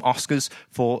some Oscars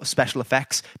for special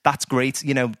effects. That's great,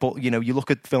 but you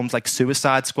look at films like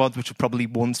Suicide Squad, which have probably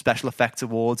won special effects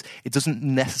awards. It doesn't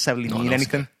necessarily mean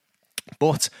anything.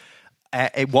 But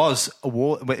it was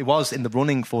in the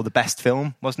running for the best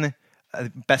film, wasn't it?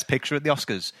 Best picture at the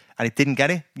Oscars, and it didn't get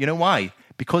it. You know why?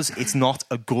 Because it's not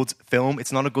a good film.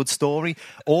 It's not a good story.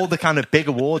 All the kind of big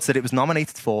awards that it was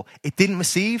nominated for, it didn't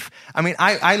receive. I mean,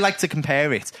 I like to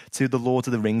compare it to the Lord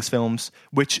of the Rings films,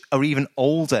 which are even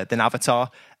older than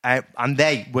Avatar, and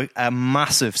they were a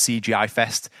massive CGI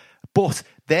fest. But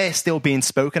they're still being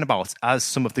spoken about as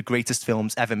some of the greatest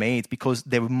films ever made because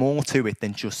there were more to it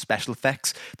than just special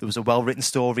effects. There was a well-written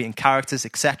story and characters,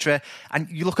 etc. And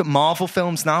you look at Marvel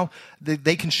films now,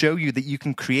 they can show you that you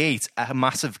can create a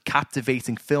massive,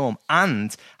 captivating film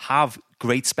and have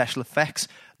great special effects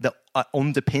that are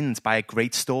underpinned by a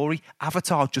great story.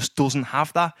 Avatar just doesn't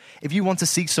have that. If you want to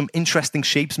see some interesting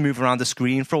shapes move around the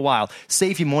screen for a while,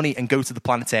 save your money and go to the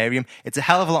planetarium. It's a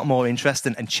hell of a lot more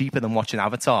interesting and cheaper than watching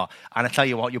Avatar. And I tell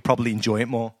you what, you'll probably enjoy it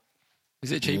more.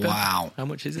 Is it cheaper? Wow. How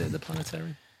much is it at the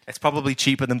planetarium? It's probably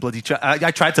cheaper than bloody...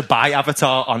 I tried to buy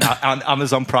Avatar on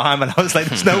Amazon Prime and I was like,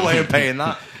 there's no way I'm paying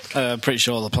that. Pretty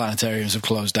sure the planetariums have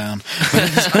closed down.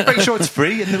 I'm pretty sure it's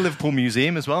free in the Liverpool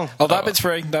Museum as well. Oh, that bit's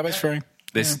free. That bit's free.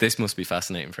 This must be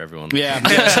fascinating for everyone. Yeah.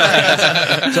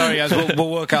 Sorry, guys. We'll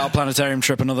work out a planetarium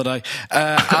trip another day.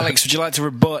 Alex, would you like to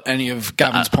rebut any of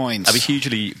Gavin's points? I'll be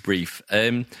hugely brief.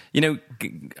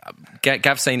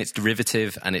 Gav's saying it's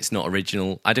derivative and it's not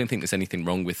original. I don't think there's anything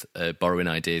wrong with borrowing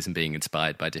ideas and being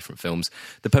inspired by different films.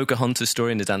 The Pocahontas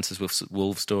story and the Dances with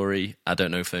Wolves story, I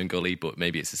don't know Fern Gully, but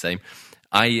maybe it's the same.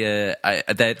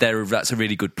 That's a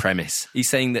really good premise. He's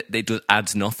saying that it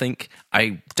adds nothing.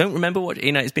 I don't remember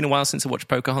it's been a while since I watched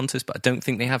Pocahontas, but I don't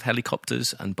think they have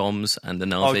helicopters and bombs and the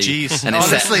Na'vi. Oh, jeez. And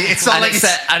honestly, it's not like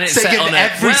it's taking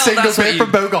every single bit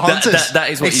from Pocahontas.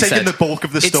 That is what it's you taking said. the bulk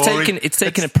of the story. It's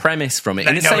taken a premise from it.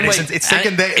 No, it isn't. It's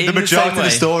taken the majority of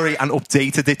the story and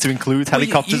updated it to include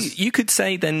helicopters. You could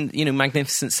say then,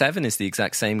 Magnificent Seven is the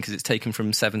exact same because it's taken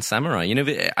from Seven Samurai.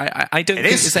 I don't think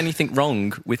there's anything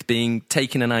wrong with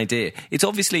taking an idea. It's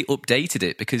obviously updated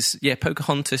it because,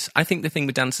 Pocahontas, I think the thing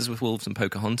with Dances with Wolves and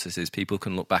Pocahontas is people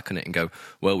can look back on it and go,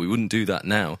 well, we wouldn't do that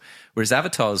now. Whereas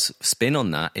Avatar's spin on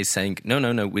that is saying,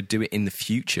 no, we'd do it in the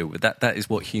future. That is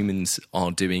what humans are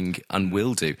doing and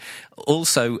will do.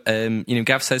 Also,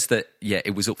 Gav says that,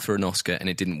 it was up for an Oscar and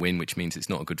it didn't win, which means it's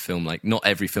not a good film. Like, not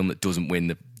every film that doesn't win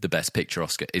the Best Picture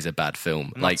Oscar is a bad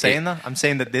film. I'm not saying that. I'm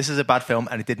saying that this is a bad film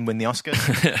and it didn't win the Oscar.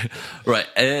 Right.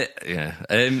 You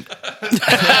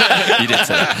did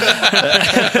say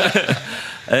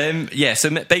that. So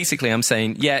basically I'm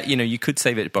saying, you could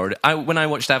say that it borrowed it. When I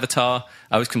watched Avatar,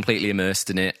 I was completely immersed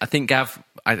in it. I think Gav,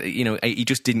 he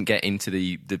just didn't get into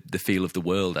the feel of the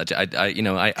world.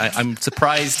 I'm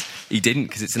surprised he didn't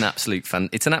because it's an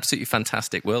absolutely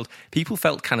fantastic world. People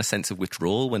felt kind of sense of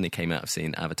withdrawal when they came out of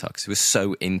seeing Avatar because it was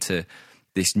so into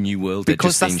this new world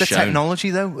because that's the shown. Technology,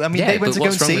 though. I mean, they went to go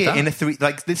and see it in a 3D.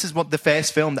 Like, this is what the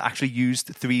first film that actually used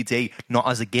 3D, not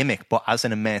as a gimmick, but as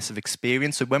an immersive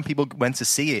experience. So when people went to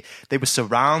see it, they were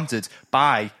surrounded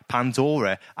by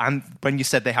Pandora. And when you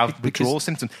said they have withdrawal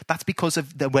symptoms, that's because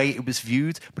of the way it was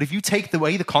viewed. But if you take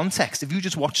away the context, if you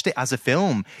just watched it as a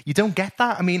film, you don't get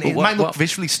that. I mean, it might look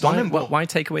visually stunning. Why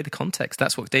take away the context?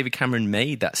 That's what David Cameron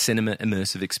made, that cinema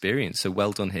immersive experience. So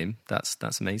well done him. That's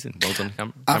amazing. Well done,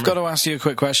 Cameron. I've got to ask you a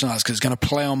quick question, Alex, because it's going to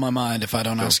play on my mind if I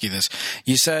don't ask you this.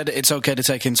 You said it's okay to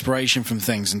take inspiration from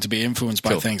things and to be influenced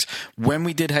by things. When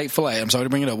we did Hateful Eight, I'm sorry to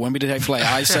bring it up, when we did Hateful Eight,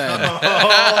 I said...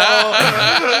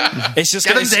 it's just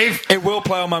it will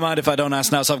play on my mind if I don't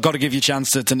ask now, so I've got to give you a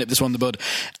chance to nip this one in the bud.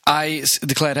 I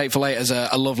declared Hateful Eight as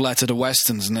a love letter to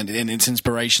Westerns and its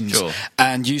inspirations. Sure.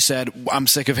 And you said, I'm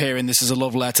sick of hearing this is a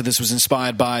love letter, this was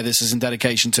inspired by, this is in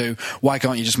dedication to. Why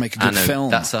can't you just make a good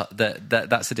film? That's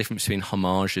the difference between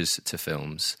homages to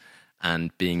films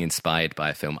and being inspired by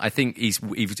a film. I think he's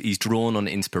drawn on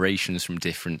inspirations from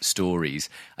different stories.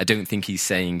 I don't think he's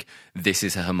saying this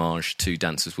is a homage to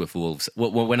Dances with Wolves.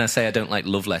 When I say I don't like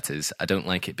love letters, I don't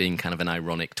like it being kind of an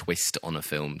ironic twist on a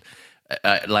film.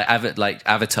 Like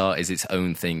Avatar is its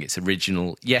own thing. It's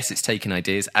original. Yes, it's taken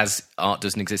ideas. As art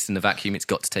doesn't exist in a vacuum, it's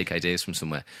got to take ideas from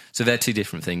somewhere. So they're two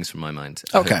different things from my mind.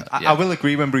 Okay. I will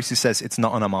agree when Brucey says it's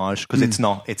not an homage, because it's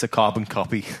not. It's a carbon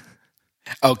copy.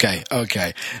 Okay.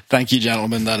 Thank you,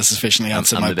 gentlemen. That has sufficiently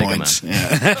answered my points.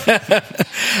 Yeah.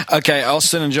 Okay,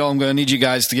 Austin and Joel, I'm going to need you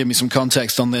guys to give me some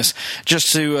context on this.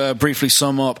 Just to briefly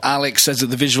sum up, Alex says that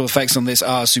the visual effects on this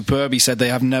are superb. He said they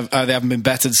haven't been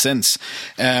bettered since.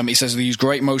 He says they use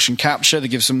great motion capture. They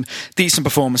give some decent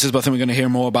performances, but I think we're going to hear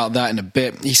more about that in a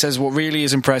bit. He says what really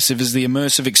is impressive is the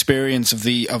immersive experience of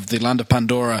the Land of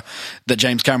Pandora that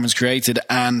James Cameron's created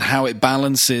and how it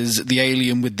balances the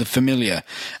alien with the familiar.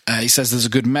 He says there's a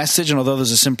good message, and although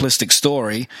there's a simplistic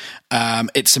story,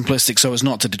 it's simplistic so as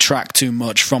not to detract too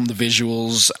much from the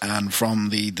visuals and from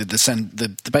the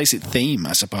basic theme,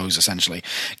 I suppose, essentially.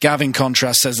 Gav, in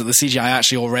contrast, says that the CGI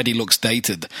actually already looks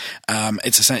dated.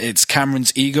 It's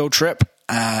Cameron's ego trip,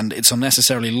 and it's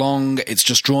unnecessarily long. It's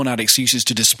just drawn out excuses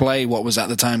to display what was at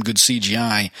the time good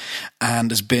CGI,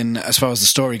 and has been, as far as the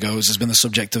story goes, has been the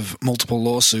subject of multiple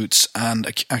lawsuits and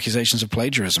accusations of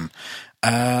plagiarism.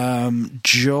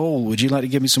 Joel, would you like to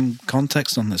give me some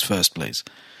context on this first, please?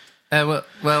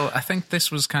 Well, I think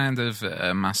this was kind of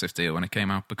a massive deal when it came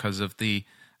out because of the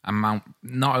amount,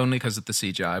 not only because of the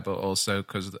CGI, but also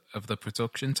because of the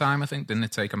production time. I think, didn't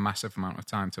it take a massive amount of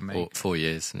time to make? 4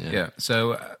 years. Yeah.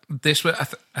 So this was,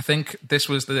 I think this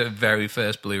was the very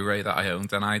first Blu-ray that I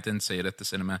owned, and I didn't see it at the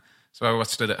cinema. So I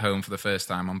watched it at home for the first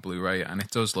time on Blu-ray, and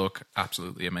it does look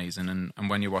absolutely amazing. And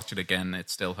when you watch it again, it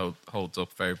still holds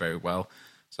up very, very well.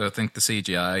 So I think the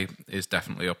CGI is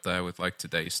definitely up there with like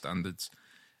today's standards.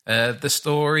 The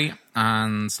story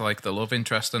and like the love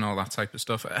interest and all that type of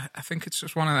stuff, I think it's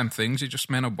just one of them things. You just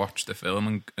meant to watch the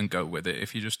film and go with it.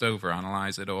 If you just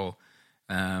overanalyze it all,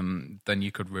 then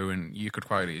you could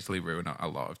quite easily ruin a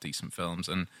lot of decent films.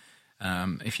 And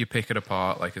if you pick it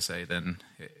apart, like I say, then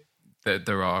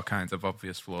there are kinds of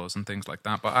obvious flaws and things like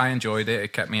that. But I enjoyed it.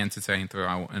 It kept me entertained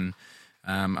throughout, and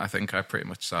I think I pretty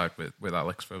much side with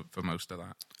Alex for most of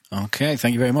that. Okay,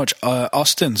 thank you very much.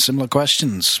 Austin, similar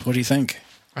questions. What do you think?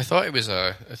 I thought it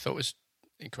was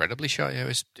incredibly shot.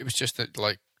 Yeah, it was just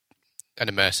like an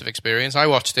immersive experience. I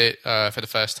watched it for the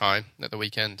first time at the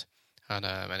weekend, and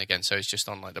again, so it's just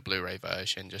on like the Blu-ray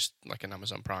version, just like an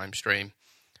Amazon Prime stream.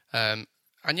 And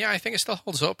yeah, I think it still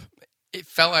holds up. It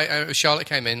felt like Charlotte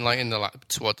came in like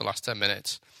toward the last 10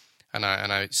 minutes, and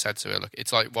I said to her, "Look,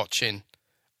 it's like watching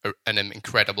an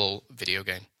incredible video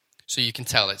game." So you can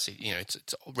tell it's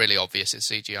really obvious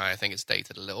it's CGI. I think it's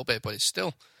dated a little bit, but it's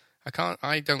still.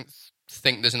 I don't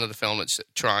think there's another film that's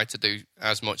tried to do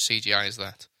as much CGI as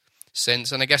that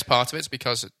since, and I guess part of it's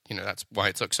because that's why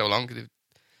it took so long.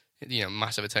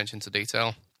 Massive attention to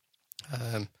detail.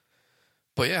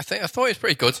 But yeah, I thought it was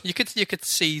pretty good. You could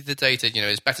see the dated.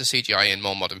 There's better CGI in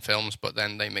more modern films, but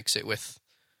then they mix it with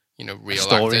real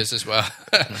actors as well.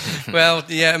 Well,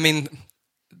 yeah, I mean,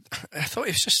 I thought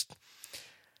it was just.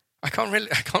 I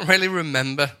can't really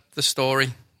remember the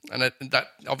story. And that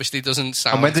obviously doesn't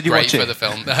sound great for the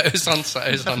film. It was on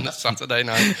Saturday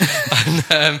night.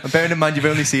 And bearing in mind you've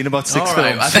only seen about 6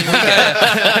 films. I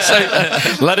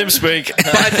think So let him speak.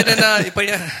 But I didn't. But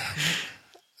yeah,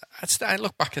 I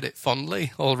look back at it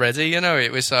fondly already.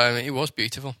 It was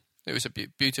beautiful. It was a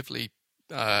beautifully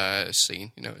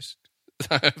seen.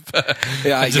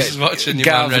 Yeah, just watching you.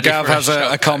 Gav has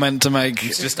a comment to make.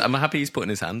 I'm happy he's putting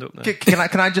his hand up now.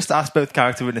 Can I just ask both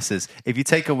character witnesses, if you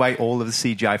take away all of the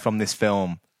CGI from this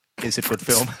film, is it a good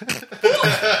film?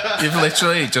 You've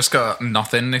literally just got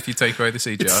nothing if you take away the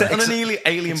CGI. It's set on an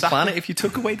alien planet. If you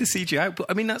took away the CGI, but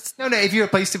I mean that's no. If you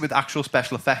replaced it with actual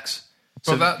special effects.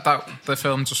 So that the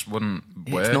film just wouldn't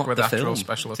work with actual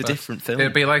special effects. It's a different film.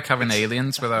 It'd be like having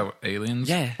aliens without aliens.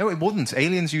 Yeah. No, it wouldn't.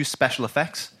 Aliens use special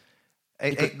effects.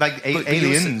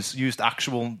 Aliens used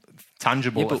actual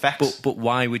tangible effects. But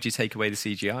why would you take away the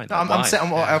CGI? No, I'm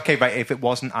saying, okay, right, if it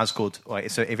wasn't as good, right,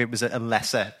 so if it was a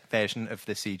lesser version of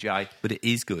the CGI. But it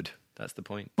is good. That's the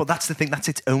point. But that's the thing, that's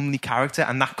its only character,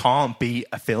 and that can't be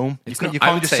a film. You can't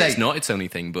just say it's not its only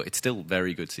thing, but it's still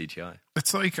very good CGI.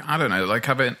 It's like, I don't know, like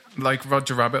having, like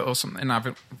Roger Rabbit or something,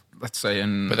 let's say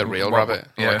in... With a real rabbit,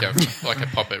 yeah. like a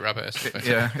puppet rabbit or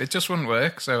something. Yeah, it just wouldn't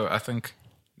work, so I think...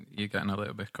 You're getting a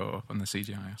little bit caught up on the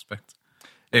CGI aspect.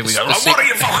 Here we go. What are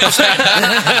you focusing?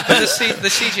 But the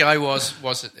CGI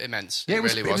was immense. Yeah, it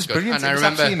really was good. Brilliant. And it was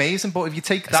actually amazing. But if you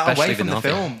take that away from the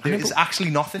film, there's actually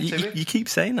nothing to it. You keep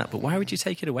saying that, but why would you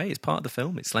take it away? It's part of the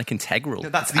film. It's like integral. No,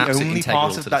 that's the only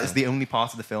part of that. Is the only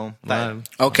part of the film.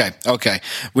 Okay.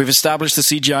 We've established the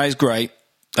CGI is great.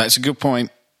 That's a good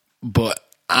point. But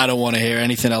I don't want to hear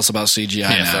anything else about CGI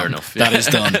now. Fair enough. That is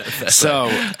done. So,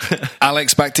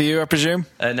 Alex, back to you, I presume?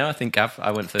 No, I think Gav.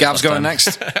 I went first. Gav's going time.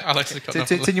 next. Alex has got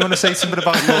nothing. Didn't you want to say something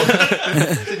about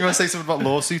Didn't you want to say something about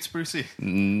lawsuits, Brucey?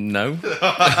 No.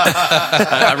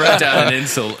 I wrote down an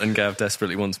insult, and Gav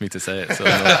desperately wants me to say it. So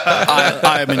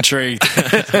I am intrigued.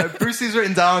 Brucey's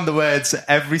written down the words,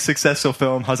 every successful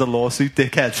film has a lawsuit,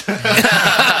 dickhead.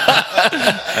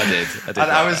 I did.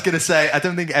 And I was going to say, I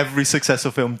don't think every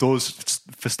successful film does,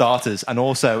 for starters. And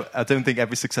also, I don't think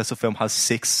every successful film has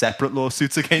 6 separate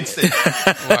lawsuits against it.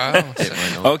 Wow. It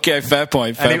might not. Okay, fair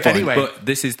point. Anyway. But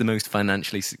this is the most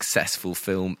financially successful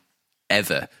film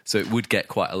ever, so it would get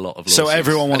quite a lot of lawsuits. So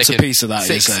everyone wants a piece of that,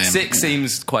 you're saying? 6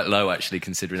 seems quite low, actually,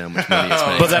 considering how much money it's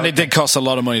made. But then it did cost a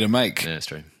lot of money to make. Yeah, it's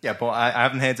true. Yeah, but I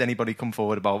haven't heard anybody come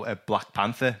forward about Black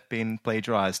Panther being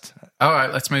plagiarised. All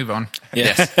right, let's move on.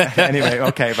 Yes. Anyway,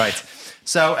 okay, right.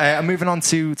 So I'm moving on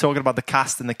to talking about the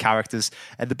cast and the characters.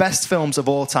 The best films of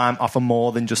all time offer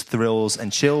more than just thrills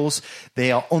and chills.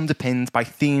 They are underpinned by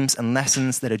themes and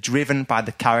lessons that are driven by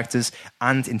the characters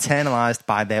and internalised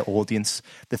by their audience.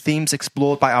 The themes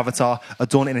explored by Avatar are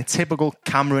done in a typical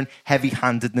Cameron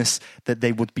heavy-handedness that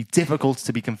they would be difficult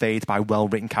to be conveyed by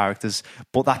well-written characters,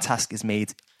 but that task is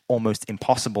made almost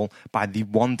impossible by the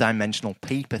one-dimensional,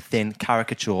 paper-thin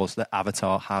caricatures that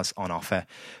Avatar has on offer.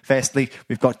 Firstly,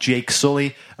 we've got Jake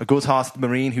Sully, a good-hearted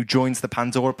Marine who joins the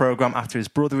Pandora program after his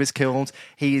brother is killed.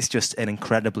 He is just an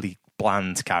incredibly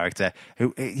bland character.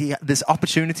 There's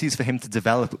opportunities for him to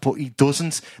develop, but he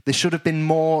doesn't. There should have been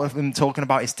more of him talking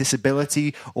about his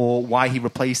disability or why he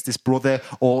replaced his brother,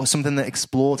 or something that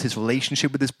explored his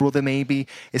relationship with his brother, maybe.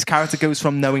 His character goes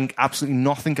from knowing absolutely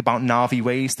nothing about Na'vi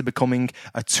ways to becoming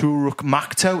a Turuk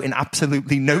Makto in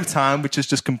absolutely no time, which is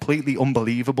just completely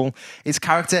unbelievable. His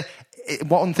character...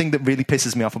 One thing that really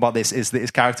pisses me off about this is that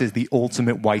his character is the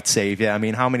ultimate white savior. I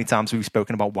mean, how many times have we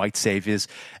spoken about white saviors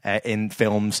in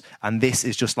films? And this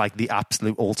is just like the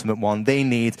absolute ultimate one. They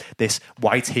need this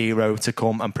white hero to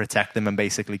come and protect them and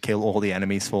basically kill all the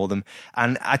enemies for them.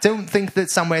 And I don't think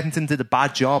that Sam Worthington did a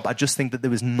bad job. I just think that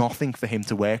there was nothing for him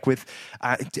to work with.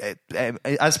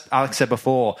 As Alex said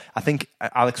before, I think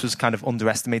Alex was kind of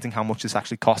underestimating how much this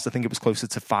actually cost. I think it was closer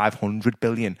to 500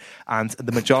 billion. And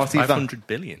the majority of that... 500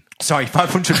 billion? Sorry,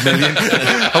 500 million.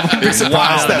 I wouldn't be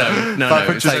surprised. No.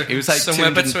 It was like somewhere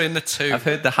 200, between the two. I've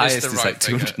heard the highest is right like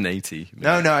 280.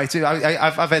 No,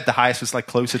 I've heard the highest was like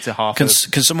closer to half. Can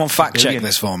someone fact check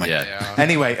this for me? Yeah.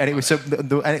 Anyway, so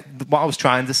what I was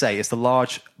trying to say is the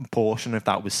large portion of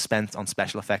that was spent on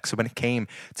special effects. So when it came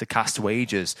to cast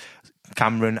wages,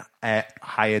 Cameron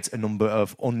hired a number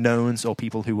of unknowns or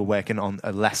people who were working on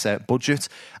a lesser budget.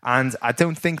 And I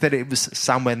don't think that it was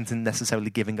Sam Worthington necessarily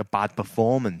giving a bad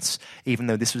performance, even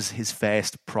though this was his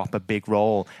first proper big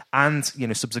role. And,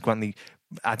 subsequently,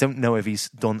 I don't know if he's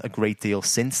done a great deal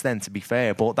since then, to be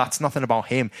fair, but that's nothing about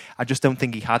him. I just don't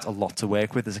think he had a lot to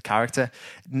work with as a character.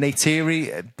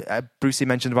 Neytiri, Brucey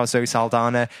mentioned about Zoe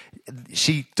Saldana.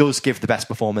 She does give the best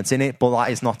performance in it, but that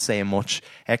is not saying much.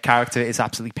 Her character is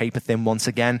absolutely paper thin once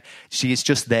again. She is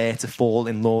just there to fall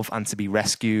in love and to be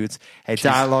rescued. Her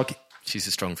dialogue... She's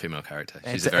a strong female character.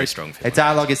 She's a very strong female. Her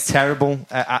dialogue is terrible,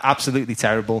 absolutely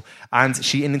terrible, and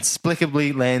she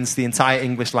inexplicably learns the entire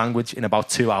English language in about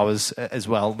 2 hours as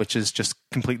well, which is just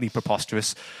completely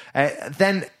preposterous.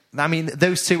 Then, I mean,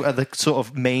 those two are the sort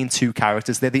of main two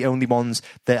characters. They're the only ones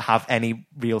that have any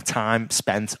real time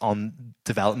spent on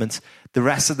development. The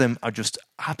rest of them are just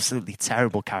absolutely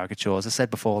terrible caricatures. I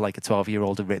said before, like a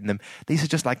 12-year-old had written them. These are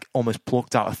just like almost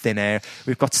plucked out of thin air.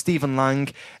 We've got Stephen Lang,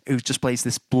 who just plays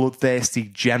this bloodthirsty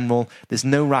general. There's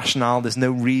no rationale, there's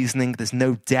no reasoning, there's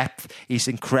no depth. He's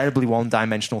incredibly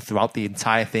one-dimensional throughout the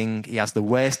entire thing. He has the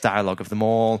worst dialogue of them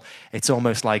all. It's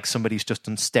almost like somebody's just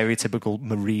done stereotypical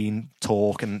Marine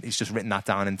talk and he's just written that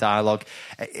down in dialogue.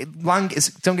 Lang is,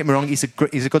 don't get me wrong, he's a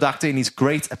good actor and he's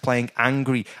great at playing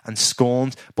angry and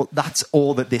scorned, but that's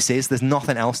all that this is. There's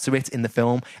nothing else to it in the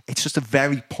film. It's just a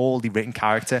very poorly written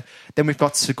character. Then we've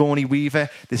got Sigourney Weaver,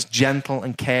 this gentle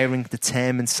and caring,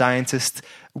 determined scientist.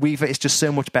 Weaver is just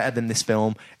so much better than this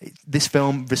film. This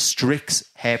film restricts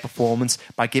her performance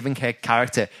by giving her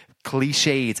character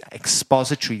cliched,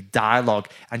 expository dialogue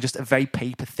and just a very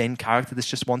paper-thin character. There's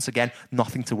just, once again,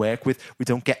 nothing to work with. We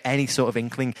don't get any sort of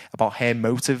inkling about her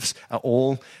motives at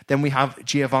all. Then we have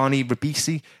Giovanni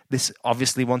Ribisi. This,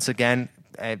 obviously, once again,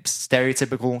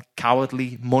 stereotypical,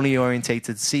 cowardly,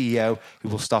 money-orientated CEO who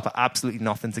will stop at absolutely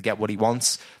nothing to get what he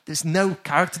wants. There's no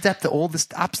character depth at all. There's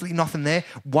absolutely nothing there.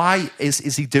 Why is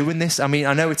he doing this? I mean,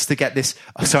 I know it's to get this...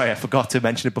 Oh, sorry, I forgot to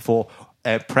mention it before.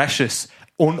 Precious,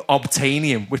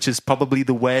 unobtainium, which is probably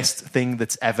the worst thing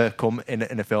that's ever come in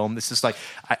a film. It's just like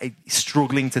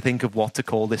struggling to think of what to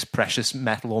call this precious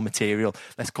metal or material.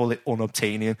 Let's call it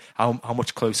unobtainium. How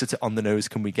much closer to on the nose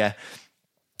can we get?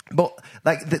 But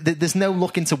like, there's no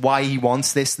look into why he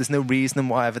wants this. There's no reason,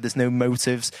 whatever. There's no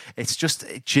motives. It's just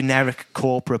a generic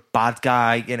corporate bad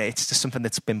guy. You know, it's just something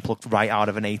that's been plucked right out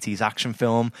of an 80s action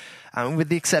film. And with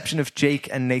the exception of Jake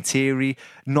and Neytiri,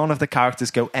 none of the characters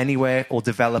go anywhere or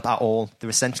develop at all. They're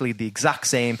essentially the exact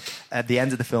same at the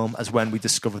end of the film as when we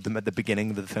discovered them at the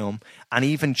beginning of the film. And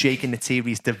even Jake and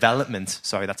Neytiri's development,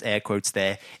 sorry, that's air quotes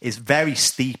there, is very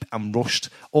steep and rushed.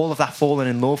 All of that falling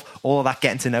in love, all of that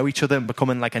getting to know each other and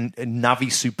becoming like a Navi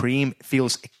Supreme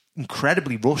feels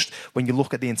incredibly rushed when you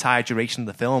look at the entire duration of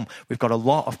the film. We've got a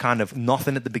lot of kind of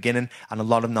nothing at the beginning and a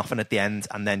lot of nothing at the end,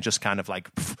 and then just kind of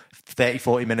like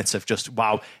 30-40 minutes of just,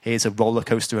 wow, here's a roller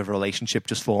coaster of a relationship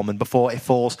just forming before it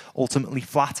falls ultimately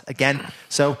flat again.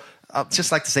 So I'd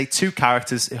just like to say 2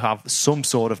 characters who have some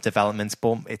sort of development,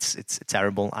 but it's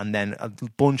terrible, and then a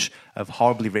bunch of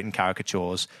horribly written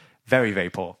caricatures. Very, very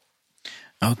poor.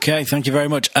 Okay, thank you very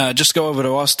much. Just go over to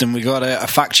Austin. We got a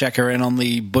fact checker in on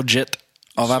the budget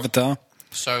of Avatar.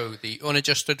 So the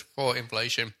unadjusted for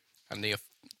inflation and the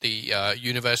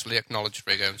universally acknowledged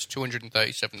figure is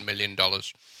 $237 million.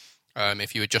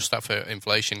 If you adjust that for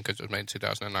inflation, because it was made in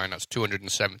 2009, that's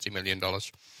 $270 million.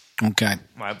 Okay.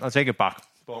 Right, I'll take it back.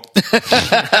 Oh,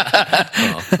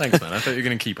 thanks, man. I thought you were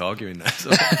going to keep arguing that.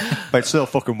 So. But it's still a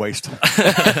fucking waste.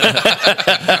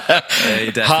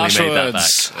 Harsh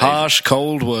words. Harsh,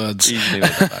 cold words.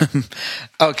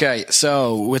 Okay,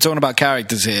 so we're talking about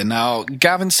characters here. Now,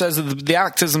 Gavin says that the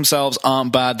actors themselves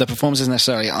aren't bad. Their performances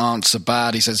necessarily aren't so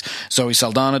bad. He says Zoe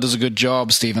Saldana does a good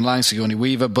job, Stephen Lang, Sigourney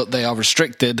Weaver, but they are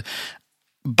restricted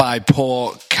by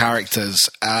poor characters.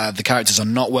 The characters are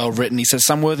not well written. He says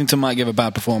Sam Worthington might give a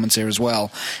bad performance here as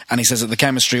well, and he says that the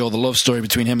chemistry or the love story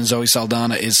between him and Zoe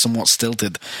Saldana is somewhat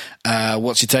stilted.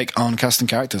 What's your take on casting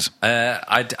characters?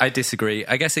 I disagree.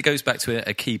 I guess it goes back to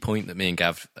a key point that me and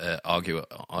Gav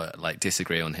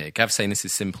disagree on here. Gav's saying this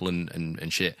is simple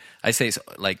and shit. I say it's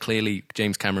like clearly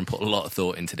James Cameron put a lot of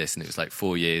thought into this, and it was like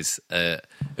 4 years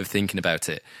of thinking about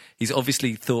it. He's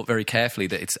obviously thought very carefully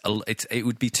that it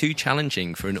would be too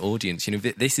challenging for an audience. You know,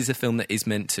 this is a film that is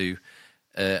meant to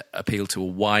appeal to a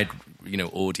wide,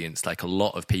 audience. Like a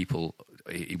lot of people,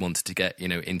 he wanted to get,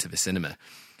 into the cinema,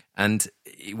 and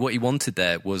what he wanted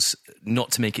there was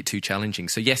not to make it too challenging.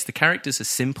 So yes, the characters are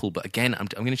simple, but again, I'm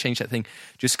going to change that thing.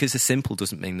 Just because they're simple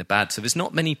doesn't mean they're bad. So there's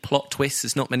not many plot twists.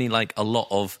 There's not many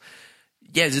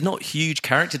there's not huge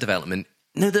character development.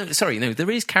 No, there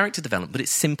is character development, but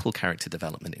it's simple character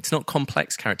development. It's not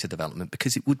complex character development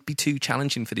because it would be too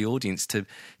challenging for the audience to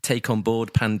take on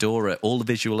board Pandora, all the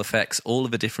visual effects, all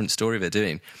of the different story they're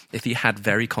doing, if you had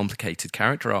very complicated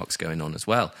character arcs going on as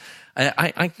well.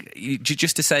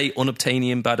 Just to say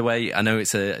unobtainium, by the way, I know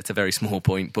it's a very small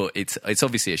point, but it's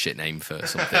obviously a shit name for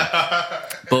something.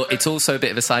 But it's also a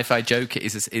bit of a sci-fi joke.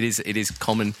 It is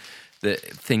common that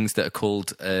things that are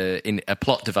called in a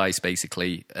plot device,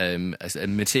 basically, a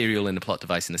material in a plot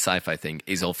device in a sci-fi thing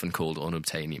is often called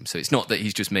unobtainium. So it's not that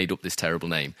he's just made up this terrible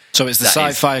name. So it's the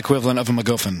sci-fi equivalent of a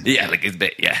MacGuffin. Yeah, like it's a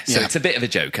bit. Yeah. So it's a bit of a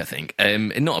joke, I think.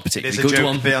 Not a particularly good joke,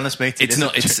 one. to be honest, mate. It's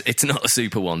not a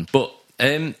super one, but.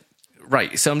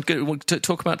 Right, so I'm going to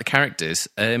talk about the characters.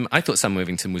 I thought Sam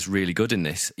Worthington was really good in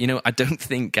this. I don't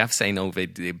think Gav's saying,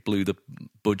 they blew the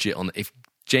budget on. If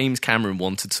James Cameron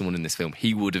wanted someone in this film,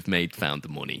 he would have found the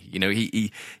money.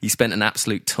 He spent an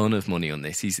absolute ton of money on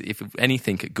this. He's, if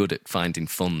anything, good at finding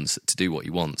funds to do what he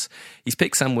wants. He's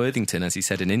picked Sam Worthington, as he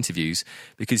said in interviews,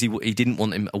 because he didn't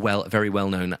want him a very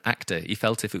well-known actor. He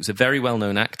felt if it was a very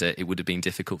well-known actor, it would have been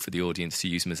difficult for the audience to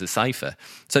use him as a cipher.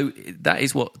 So that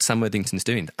is what Sam Worthington's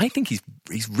doing. I think he's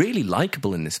really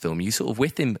likeable in this film. You're sort of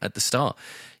with him at the start.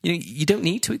 You don't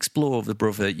need to explore the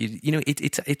brother.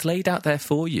 It's laid out there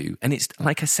for you, and it's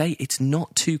like I say, it's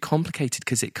not too complicated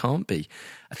because it can't be.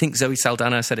 I think Zoe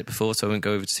Saldana, I said it before, so I won't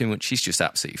go over too much. She's just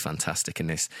absolutely fantastic in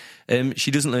this.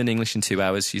 She doesn't learn English in 2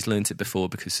 hours. She's learnt it before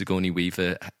because Sigourney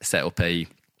Weaver set up a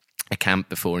camp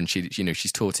before, and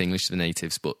she's taught English to the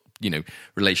natives, but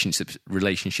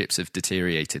relationships have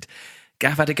deteriorated.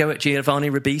 Gav had a go at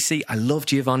Giovanni Ribisi. I love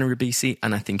Giovanni Ribisi,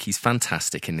 and I think he's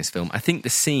fantastic in this film. I think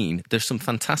there's some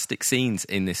fantastic scenes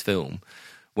in this film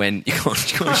when you can't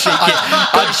shake your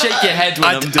head when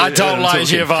I'm doing it. I don't like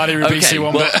Giovanni Ribisi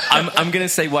one bit. I'm going to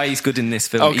say why he's good in this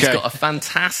film. Okay. He's got a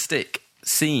fantastic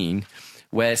scene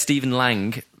where Stephen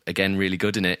Lang, again really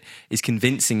good in it, is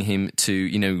convincing him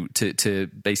to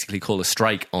basically call a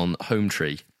strike on Home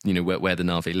Tree, where the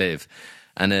Na'vi live.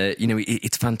 And,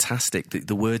 it's fantastic.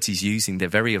 The words he's using, they're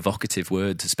very evocative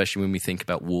words, especially when we think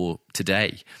about war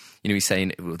today. He's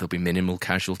saying there'll be minimal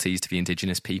casualties to the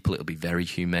indigenous people. It'll be very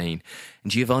humane.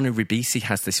 And Giovanni Ribisi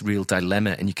has this real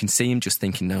dilemma, and you can see him just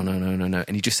thinking, no.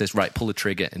 And he just says, right, pull the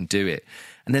trigger and do it.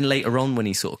 And then later on, when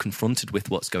he's sort of confronted with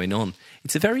what's going on,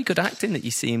 it's a very good acting that you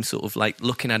see him sort of like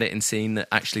looking at it and seeing that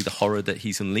actually the horror that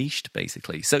he's unleashed,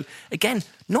 basically. So again,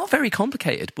 not very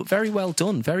complicated, but very well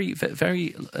done. Very,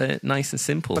 very nice and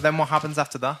simple. But then what happens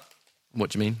after that?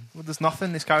 What do you mean? Well, there's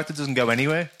nothing. This character doesn't go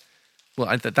anywhere.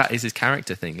 Well, that is his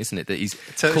character thing, isn't it? That he's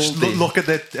look at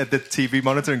the TV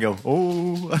monitor and go,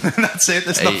 oh, and that's it.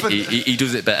 There's nothing. He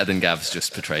does it better than Gav's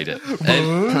just portrayed it.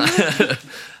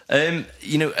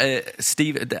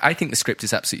 Steve, I think the script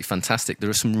is absolutely fantastic. There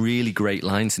are some really great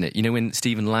lines in it. When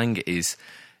Stephen Lang is...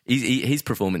 his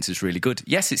performance is really good.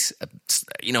 Yes,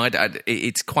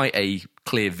 it's quite a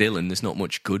clear villain. There's not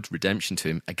much good redemption to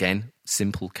him. Again,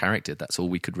 simple character. That's all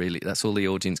the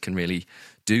audience can really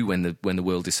do when the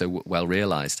world is so well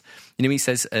realized. He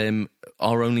says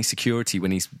our only security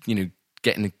when he's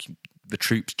getting the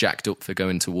troops jacked up for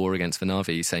going to war against the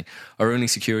Na'vi. He's saying our only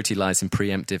security lies in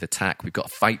preemptive attack. We've got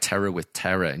to fight terror with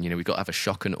terror, and we've got to have a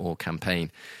shock and awe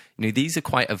campaign. These are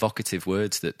quite evocative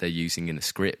words that they're using in the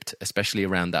script, especially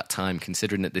around that time,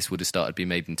 considering that this would have started being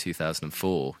made in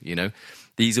 2004,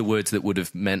 These are words that would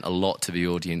have meant a lot to the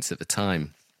audience at the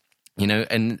time,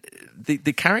 and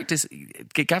the characters,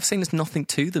 Gav's saying there's nothing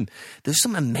to them. There's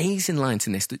some amazing lines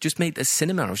in this that just made the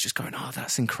cinema, I was just going, oh,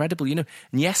 that's incredible, And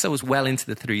yes, I was well into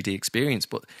the 3D experience,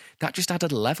 but that just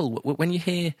added a level. When you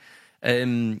hear...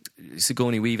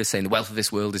 Sigourney Weaver saying the wealth of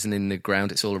this world isn't in the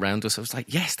ground, it's all around us. I was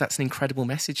like, yes, that's an incredible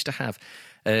message to have.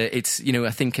 It's I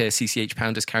think CCH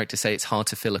Pounder's character say it's hard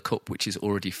to fill a cup which is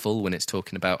already full when it's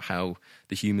talking about how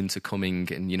the humans are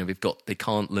coming and they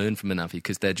can't learn from the Na'vi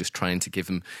because they're just trying to give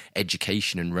them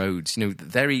education and roads.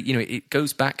 It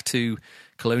goes back to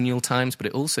colonial times, but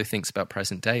it also thinks about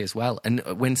present day as well. And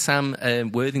when Sam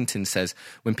Worthington says,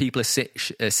 when people are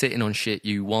sitting on shit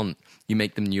you want, you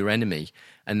make them your enemy,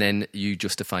 and then you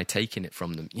justify taking it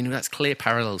from them. That's clear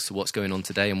parallels to what's going on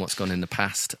today and what's gone in the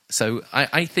past. So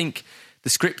I think the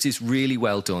script is really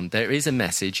well done. There is a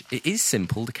message. It is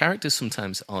simple. The characters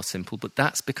sometimes are simple, but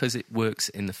that's because it works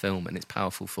in the film and it's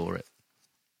powerful for it.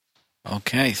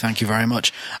 Okay, thank you very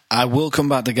much. I will come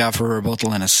back to Gav for a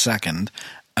rebuttal in a second.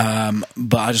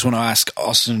 But I just want to ask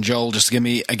Austin and Joel just to give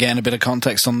me, again, a bit of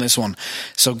context on this one.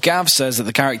 So Gav says that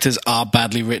the characters are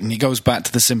badly written. He goes back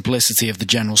to the simplicity of the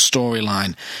general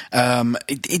storyline.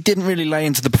 It didn't really lay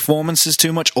into the performances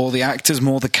too much, or the actors,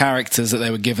 more the characters that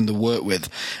they were given to work with.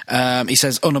 He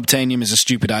says unobtainium is a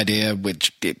stupid idea,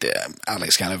 which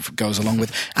Alex kind of goes along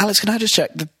with. Alex, can I just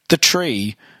check the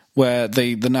tree where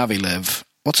the Na'vi live?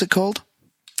 What's it called?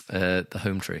 The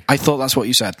home tree. I thought that's what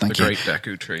you said. Thank you. The Great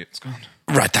Deku Tree, it's called.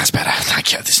 Right, that's better.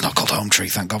 Thank you. It's not called Home Tree,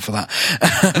 thank God for that.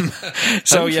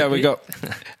 We got...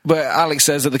 But Alex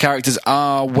says that the characters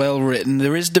are well written.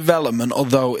 There is development,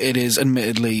 although it is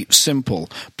admittedly simple,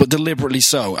 but deliberately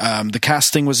so. The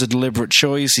casting was a deliberate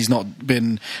choice. He's not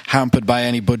been hampered by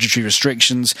any budgetary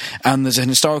restrictions, and there's an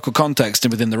historical context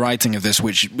within the writing of this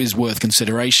which is worth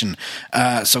consideration.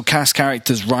 So cast,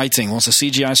 characters, writing. Once the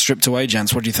CGI stripped away,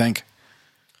 gents, what do you think?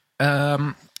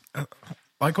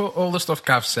 Like all the stuff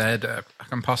Gav said, I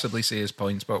can possibly see his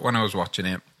points, but when I was watching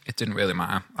it, it didn't really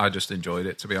matter. I just enjoyed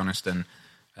it, to be honest, and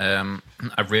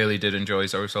I really did enjoy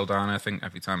Zoe Saldana. I think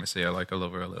every time I see her, I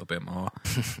love her a little bit more.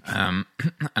 And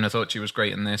I thought she was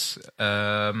great in this.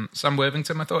 Sam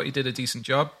Worthington, I thought he did a decent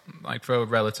job. For a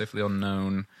relatively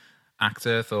unknown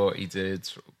actor, I thought he did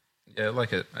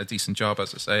a decent job,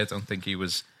 as I say. I don't think he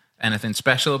was anything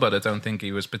special, but I don't think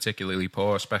he was particularly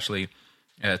poor, especially...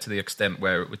 to the extent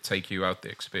where it would take you out the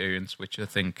experience, which I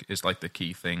think is the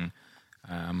key thing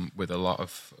with a lot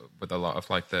of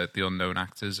the unknown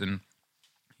actors. And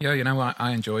yeah,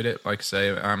 I enjoyed it. Like I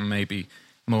say, I'm maybe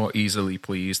more easily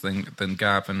pleased than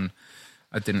Gav, and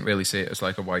I didn't really see it as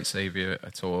a white savior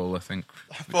at all. I think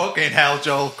fucking hell,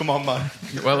 Joel, come on, man.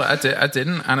 Well, I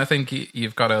didn't, and I think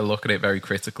you've got to look at it very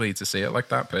critically to see it like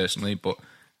that, personally. But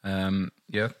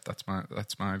yeah, that's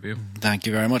my view. Thank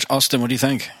you very much, Austin. What do you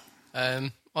think?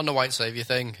 On the white savior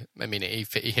thing, I mean, he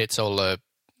hits all the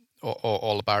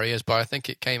barriers, but I think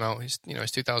it came out. It's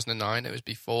 2009. It was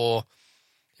before.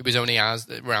 It was only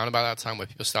around about that time where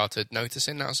people started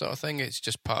noticing that sort of thing. It's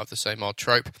just part of the same old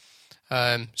trope.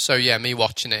 So yeah, me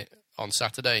watching it on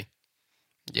Saturday,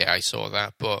 yeah, I saw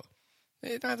that, but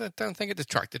I don't think it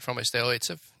detracted from it. Still, it's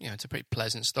a pretty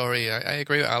pleasant story. I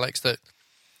agree with Alex that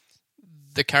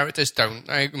the characters don't.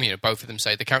 Both of them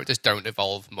say the characters don't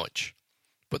evolve much.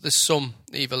 but there's some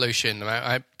evolution.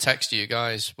 I texted you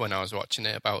guys when I was watching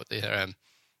it about the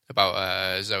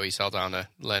Zoe Saldana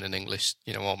learning English,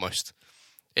 almost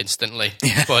instantly.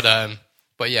 Yeah.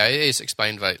 But yeah, it is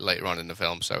explained later on in the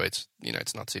film, so it's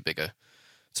it's not too big a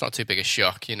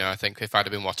shock. I think if I'd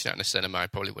have been watching it in the cinema, I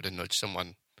probably would have nudged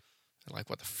someone like,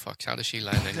 "What the fuck? How does she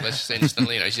learn English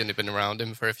instantly?" She's only been around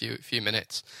him for a few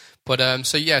minutes. But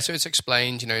so it's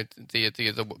explained.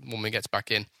 The woman gets back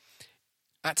in.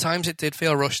 At times, it did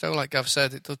feel rushed, though. Like Gav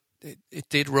said, it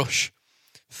did rush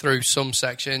through some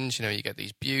sections. You get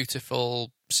these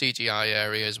beautiful CGI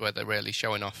areas where they're really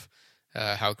showing off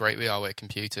how great we are with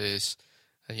computers.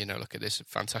 And, look at this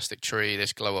fantastic tree,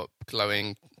 this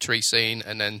glowing tree scene,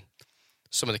 and then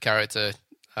some of the character,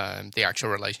 the actual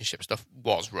relationship stuff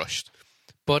was rushed.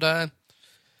 But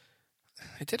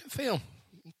it didn't feel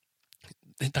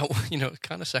that,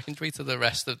 kind of secondary to the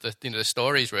rest of the, the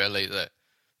stories, really, that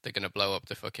they're going to blow up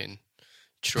the fucking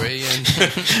tree and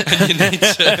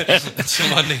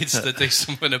someone needs to do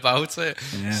something about it.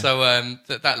 Yeah. So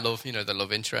that love, the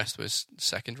love interest was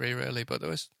secondary, really. But there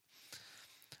was,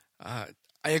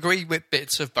 I agree with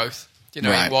bits of both.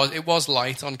 Right. It was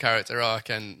light on character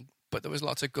arc, but there was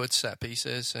lots of good set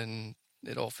pieces, and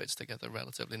it all fits together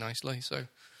relatively nicely. So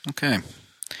okay.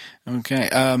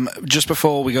 Just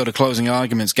before we go to closing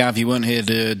arguments, Gav, you weren't here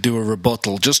to do a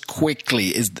rebuttal. Just quickly,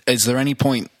 is there any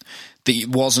point that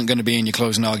wasn't going to be in your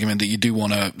closing argument that you do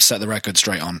want to set the record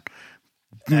straight on?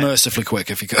 Mercifully quick,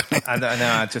 if you could.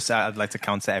 I'd like to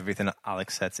counter everything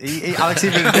Alex said. Alex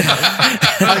even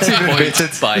admitted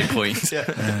by point. Yeah.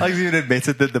 Alex even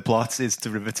admitted that the plot is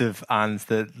derivative and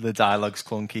the dialogue's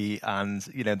clunky, and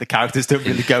the characters don't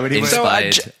really go anywhere.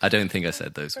 Inspired. I don't think I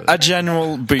said those words. A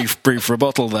general brief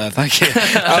rebuttal there. Thank you.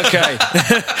 Okay.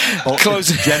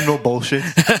 General bullshit.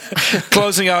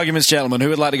 Closing arguments, gentlemen. Who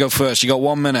would like to go first? You got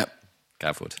 1 minute.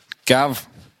 Gav would. Gav.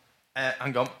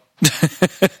 Hang on.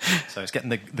 So it's getting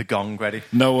the gong ready.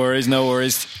 No worries.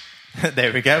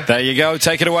 There we go. There you go.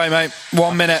 Take it away, mate.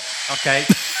 1 minute. Okay.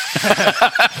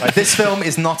 Right, this film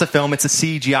is not a film, it's a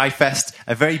CGI fest.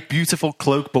 A very beautiful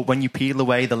cloak, but when you peel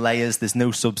away the layers, there's no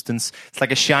substance. It's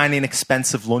like a shiny and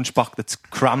expensive lunchbox that's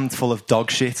crammed full of dog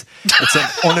shit. It's an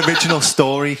unoriginal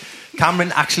story.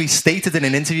 Cameron actually stated in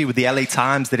an interview with the LA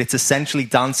Times that it's essentially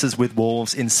Dances with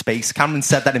Wolves in space. Cameron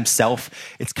said that himself.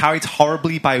 It's carried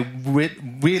horribly by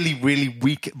really, really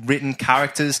weak written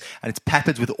characters, and it's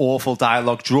peppered with awful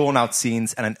dialogue, drawn-out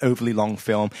scenes, and an overly long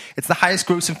film. It's the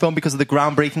highest-grossing film because of the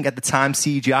groundbreaking at the time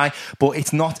CGI, but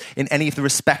it's not in any of the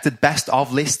respected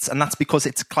best-of lists, and that's because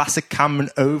it's classic Cameron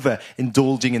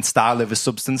over-indulging in style over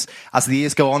substance. As the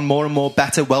years go on, more and more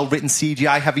better, well-written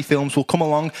CGI-heavy films will come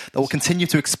along that will continue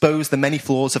to expose the many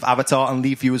flaws of Avatar and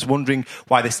leave viewers wondering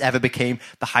why this ever became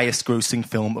the highest-grossing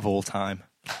film of all time.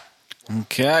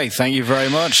 Okay, thank you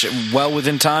very much. Well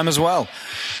within time as well.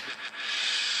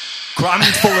 Crammed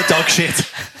full of dog shit.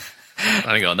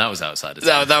 Hang on, that was outside of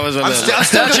time. That was a little... I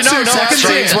still got 2 seconds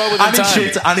here. Well within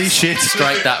time. I need shit.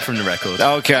 Strike that from the record.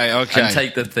 Okay. And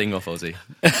take the thing off, Ozzy.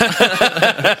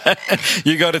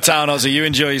 You go to town, Ozzy. You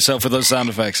enjoy yourself with those sound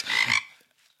effects.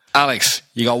 Alex,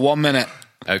 you got 1 minute.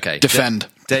 Okay. Defend.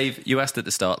 Dave, you asked at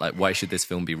the start, why should this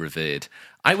film be revered?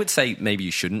 I would say maybe you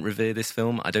shouldn't revere this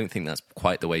film. I don't think that's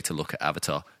quite the way to look at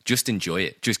Avatar. Just enjoy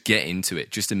it. Just get into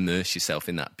it. Just immerse yourself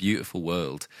in that beautiful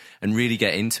world and really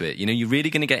get into it. You're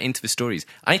really going to get into the stories.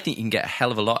 I think you can get a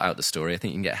hell of a lot out of the story. I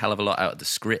think you can get a hell of a lot out of the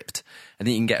script. I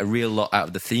think you can get a real lot out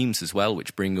of the themes as well,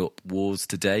 which bring up wars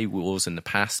today, wars in the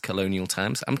past, colonial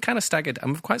times. I'm kind of staggered.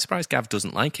 I'm quite surprised Gav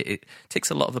doesn't like it. It ticks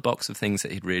a lot of the box of things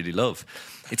that he'd really love.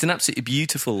 It's an absolutely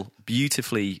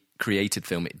beautifully created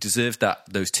film. It deserved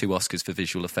those 2 Oscars for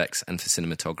visual effects and for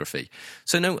cinematography.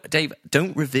 So no, Dave,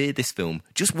 don't revere this film.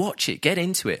 Just watch it, get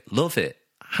into it, love it,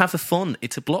 have a fun.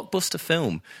 It's a blockbuster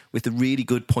film with a really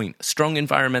good point, a strong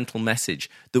environmental message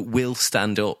that will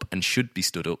stand up and should be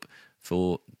stood up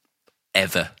for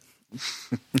ever.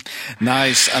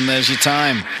 Nice, and there's your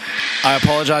time. I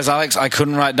apologise, Alex, I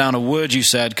couldn't write down a word you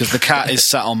said because the cat is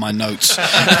sat on my notes.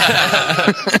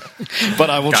 But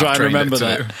I will try and remember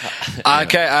that.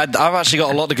 Okay, I've actually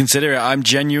got a lot to consider. I'm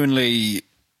genuinely...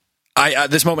 at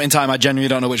this moment in time, I genuinely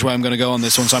don't know which way I'm going to go on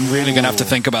this one, so I'm really going to have to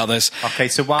think about this. Okay,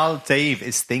 so while Dave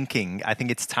is thinking, I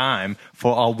think it's time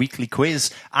for our weekly quiz.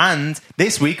 And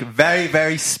this week, very,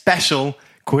 very special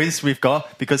quiz we've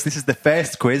got, because this is the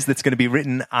first quiz that's going to be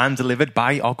written and delivered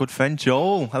by our good friend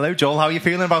Joel. Hello, Joel. How are you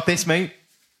feeling about this, mate?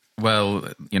 Well,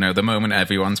 the moment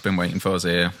everyone's been waiting for is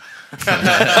here. If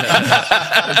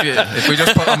we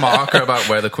just put a marker about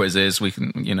where the quiz is, we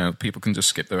can, people can just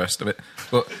skip the rest of it.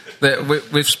 But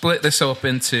we've split this up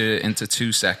into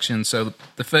 2 sections. So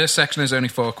the first section is only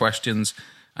 4 questions,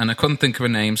 and I couldn't think of a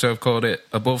name, so I've called it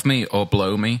Above Me or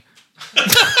Blow Me.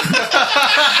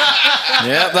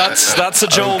 Yeah, that's a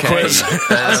Joel quiz.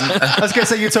 I was going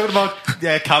to say, you're talking about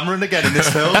Cameron again in this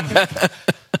film.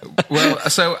 Well,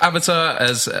 so Avatar,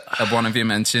 as one of you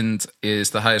mentioned, is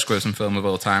the highest grossing film of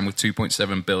all time with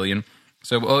 2.7 billion.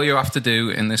 So all you have to do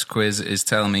in this quiz is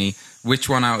tell me which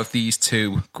one out of these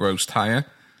two grossed higher.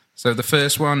 So the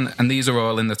first one, and these are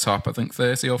all in the top, I think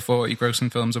 30 or 40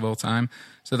 grossing films of all time.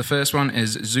 So the first one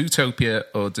is Zootopia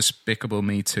or Despicable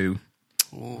Me 2.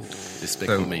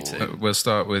 Despicable Me Too. We'll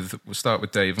start with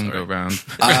Dave and go round.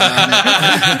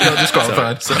 You're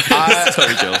disqualified.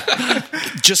 Sorry, Joel.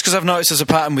 Just because I've noticed there's a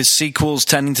pattern with sequels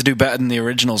tending to do better than the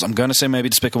originals, I'm going to say maybe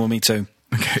Despicable Me 2.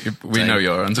 Okay, we know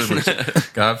your answer.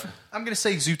 Gav? I'm going to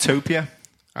say Zootopia.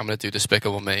 I'm going to do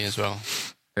Despicable Me as well.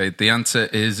 Okay, the answer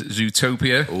is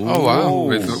Zootopia. Oh, wow.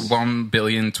 With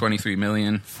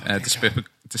 1,023,000,000.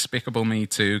 Despicable Me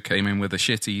 2 came in with a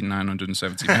shitty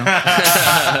 970 mil.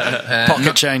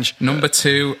 Pocket change. Number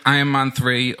 2, Iron Man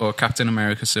 3 or Captain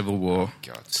America Civil War.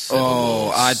 God.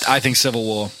 I think Civil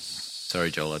War.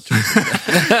 Sorry, Joel.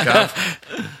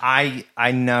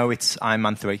 I know it's Iron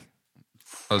Man 3.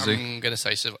 Ozzy? I'm going to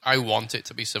say I want it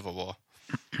to be Civil War.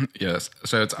 Yes.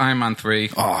 So it's Iron Man 3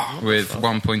 with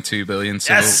 1.2 billion.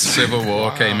 Yes! Civil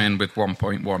War came in with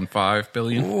 1.15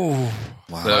 billion. Ooh.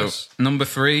 So number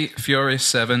 3, Furious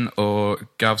 7 or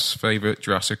Gav's favourite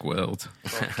Jurassic World.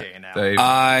 Okay, now. Dave?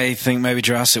 I think maybe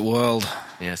Jurassic World.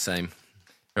 Yeah, same.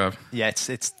 Gav? Yeah,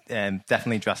 it's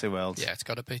definitely Jurassic World. Yeah, it's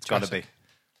got to be. It's got to be.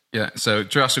 Yeah, so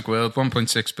Jurassic World,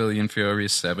 1.6 billion,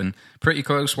 Furious 7. Pretty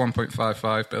close,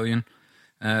 1.55 billion.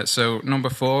 So number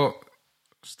 4,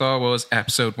 Star Wars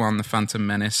Episode 1, The Phantom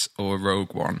Menace or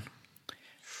Rogue One.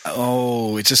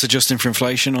 Oh, is this adjusting for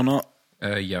inflation or not?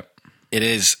 Yep. It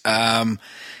is. Phantom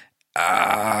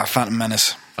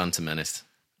Menace. Phantom Menace.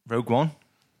 Rogue One.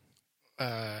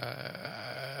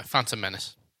 Phantom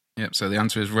Menace. Yep, so the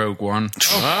answer is Rogue One.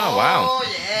 Oh, wow.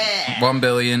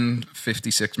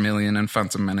 1,056,000,000 and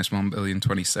Phantom Menace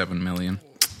 1,027,000,000.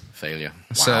 Failure.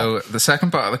 So the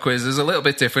second part of the quiz is a little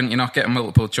bit different. You're not getting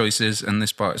multiple choices, and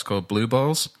this part is called Blue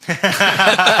Balls.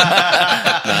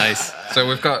 Nice. So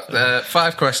we've got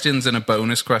 5 questions and a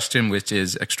bonus question, which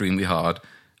is extremely hard.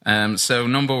 So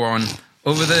number 1,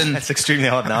 other than It's extremely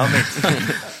hard now, mate.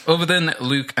 other than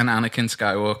Luke and Anakin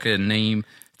Skywalker, name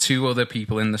 2 other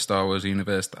people in the Star Wars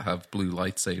universe that have blue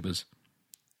lightsabers.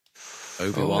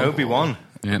 Obi-Wan. Obi-Wan.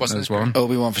 Yeah, Wasn't there's it? one.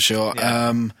 Obi-Wan for sure.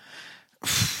 Yeah.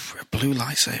 Blue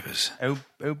lightsabers.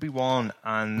 Obi-Wan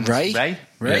and Rey?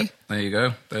 Rey? Yeah, there you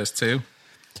go. There's 2.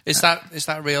 Is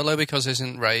that real though? Because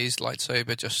isn't Rey's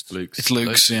lightsaber just Luke's. It's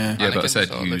Luke's, yeah. Yeah, but I Anakin's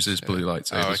said or uses Luke's, blue yeah.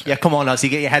 lightsabers. Oh, okay. Yeah, come on, Ozzy,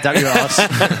 get your head out your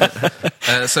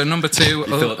arse. So number 2, You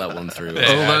thought that one through.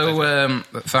 although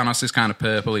Thanos is kind of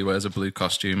purple, he wears a blue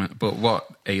costume. But what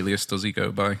alias does he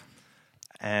go by?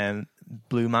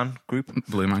 Blue Man Group.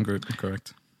 Blue Man Group,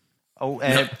 correct.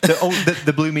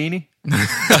 The Blue Meanie. No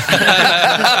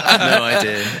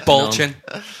idea. Bolchin,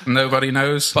 Nobody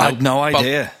knows. I had no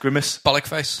idea. Grimace. bollock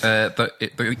face.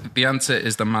 The answer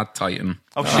is the Mad Titan.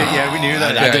 Oh, shit, yeah, we knew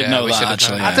that. I didn't know we that, should have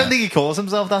actually. known I don't think he calls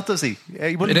himself that, does he?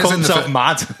 He wouldn't It is call in the himself fi-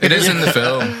 mad. It is in the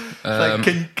film. Like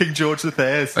King George III.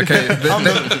 Okay,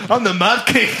 I'm the Mad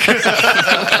King.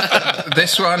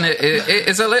 this one it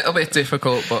is a little bit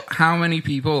difficult, but how many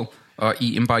people are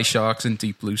eaten by sharks in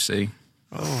Deep Blue Sea?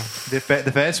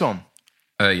 The first one.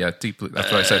 Yeah, Deep Blue.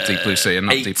 That's why I said Deep Blue Sea and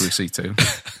not 8. Deep Blue Sea 2.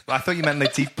 I thought you meant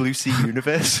like Deep Blue Sea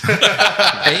universe.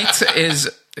 8 is...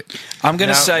 I'm going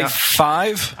to No, say no.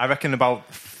 5. I reckon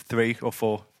about 3 or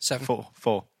 4. 7. 4.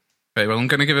 Okay, well, I'm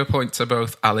going to give a point to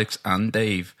both Alex and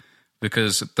Dave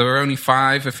because there are only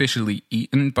 5 officially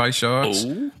eaten by sharks,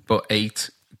 but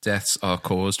 8 deaths are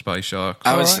caused by sharks.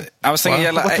 I was thinking,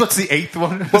 yeah, like, What's the 8th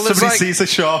one? Well, it's Somebody like- sees a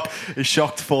shark, is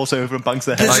shocked, falls over and bangs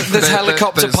their head. Like, there's there-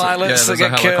 helicopter there's- pilots yeah, that there's a get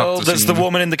helicopter killed. There's the scene.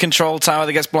 woman in the control tower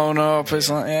that gets blown up. It's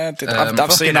like, yeah,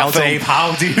 I've seen that film. Dave,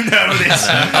 how do you know this?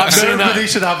 I've seen that. Nobody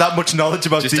should have that much knowledge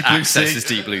about Just Deep Blue accesses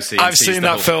Sea. Deep Blue Sea. I've sees seen the that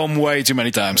whole- film way too many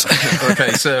times.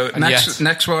 Okay, so yes.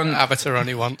 next one. Avatar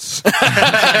only once.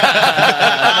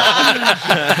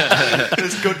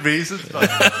 There's good reasons.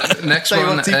 Next Tell you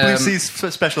one. what, Deep Blue Sea's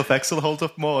special effects will hold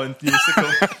up more in years to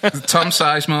come. Tom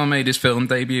Sizemore made his film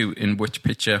debut in which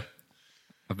picture?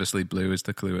 Obviously, blue is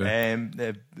the clue.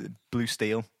 Blue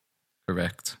Steel.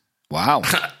 Correct. Wow.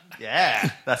 Yeah,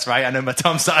 that's right. I know my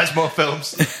Tom Sizemore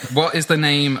films. What is the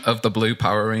name of the blue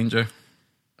Power Ranger?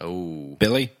 Oh.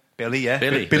 Billy. Billy, yeah.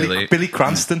 Billy. Billy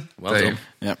Cranston. Well Dave.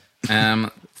 done.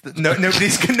 Yep.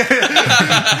 Nobody's giving me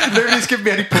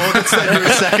any plaudits that you're a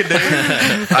second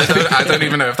name. I don't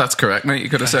even know if that's correct, mate. You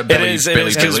could have said Billy. It is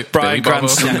because Bryan Bob or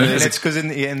Cranston. something. And it's because in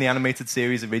the animated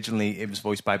series originally it was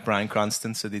voiced by Bryan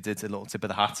Cranston, so they did a little tip of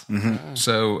the hat. Mm-hmm.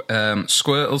 So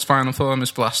Squirtle's final form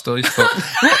is Blastoise, but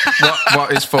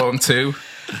what is form 2?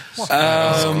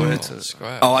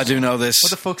 Squirtle. Oh, I do know this. What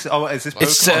the fuck's... Oh, is this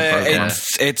It's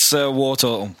Pokemon? it's War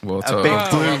Turtle. A Water. big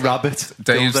blue rabbit.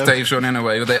 dildo. Dave's running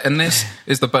away with it. And this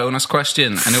is the bonus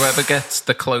question. And whoever gets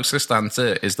the closest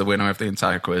answer is the winner of the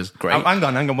entire quiz. Great. Oh, hang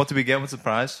on. What did we get? What's the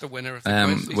prize? The winner of the quiz.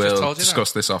 He's just We'll told you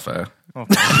discuss this off air.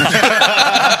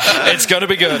 It's going to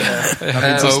be good.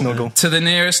 Snuggle. To the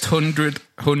nearest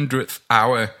 100th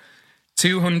hour,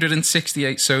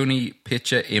 268 Sony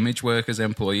Picture Image Workers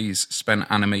employees spent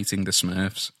animating the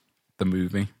Smurfs, the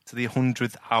movie. To the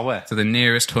 100th hour. To the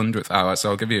nearest 100th hour.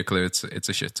 So I'll give you a clue. It's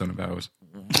a shit ton of hours.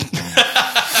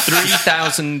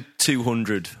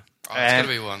 3,200. Oh, it's got to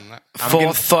be one.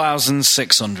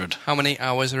 4,600. How many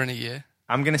hours are in a year?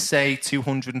 I'm going to say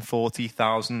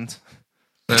 240,000.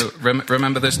 So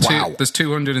remember, there's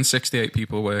 268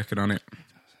 people working on it.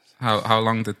 How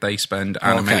long did they spend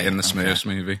animating the Smurfs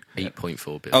movie?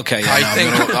 8.4 billion. Okay,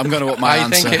 yeah, I'm going to up my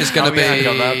answer. I think it's going to be...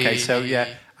 Okay, so yeah.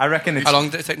 I reckon it's How long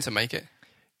did it take them to make it?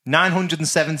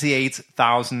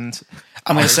 978,000.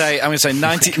 I'm going to say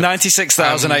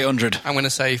 96,800. I'm going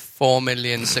to say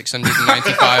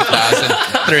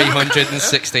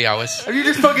 4,695,360 hours. Have you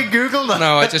just fucking Googled that?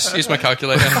 No, I just used my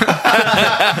calculator.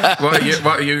 What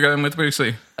are you going with,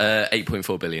 Brucey?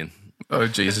 8.4 billion. Oh,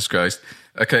 Jesus Christ.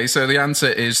 Okay, so the answer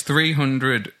is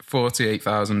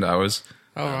 348,000 hours.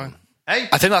 All right. Hey,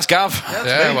 I think that's Gav.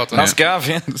 Yeah, well done. That's Gav,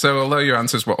 yeah. So although your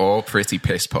answers were all pretty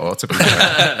piss poor, to be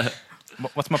fair,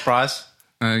 what's my prize?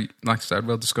 like I said,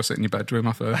 we'll discuss it in your bedroom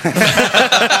off air.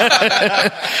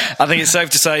 I think it's safe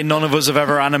to say none of us have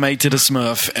ever animated a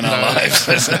Smurf in our lives.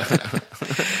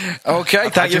 Okay,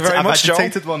 thank you very much, Joel. I've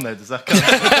agitated one there. Does that count?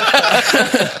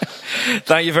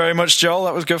 Thank you very much, Joel.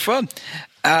 That was good fun.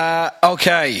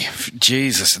 Okay,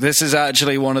 Jesus, this is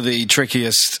actually one of the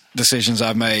trickiest decisions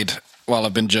I've made while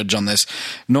I've been judged on this.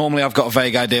 Normally, I've got a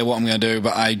vague idea what I'm going to do,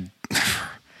 but I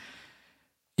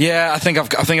think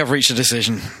I've reached a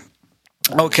decision.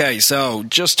 Okay, so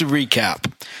just to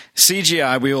recap,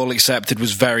 CGI we all accepted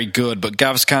was very good, but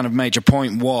Gav's kind of major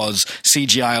point was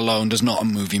CGI alone does not a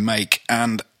movie make,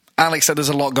 and Alex said there's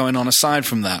a lot going on aside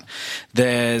from that.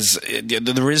 There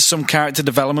is some character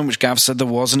development, which Gav said there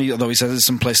wasn't, although he says it's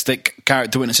simplistic.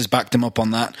 Character witnesses backed him up on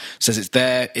that. Says it's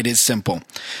there, it is simple.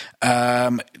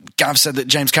 Gav said that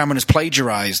James Cameron has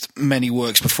plagiarized many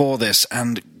works before this,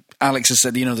 and Alex has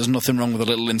said, there's nothing wrong with a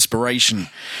little inspiration.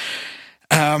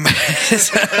 And to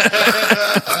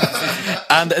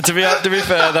be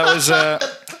fair,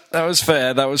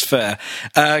 that was fair.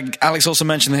 Alex also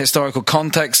mentioned the historical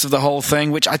context of the whole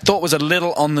thing, which I thought was a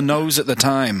little on the nose at the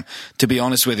time, to be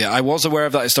honest with you. I was aware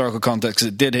of that historical context because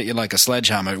it did hit you like a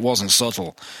sledgehammer. It wasn't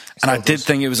subtle. And I did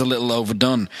think it was a little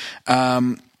overdone.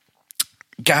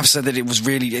 Gav said that it was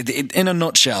really, in a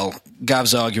nutshell,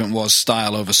 Gav's argument was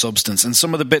style over substance. And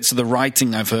some of the bits of the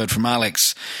writing I've heard from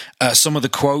Alex, some of the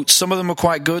quotes, some of them were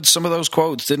quite good. Some of those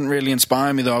quotes didn't really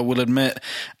inspire me, though, I will admit.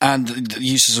 And the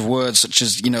uses of words such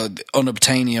as,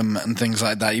 unobtainium and things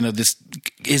like that.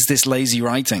 This lazy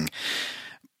writing.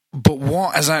 But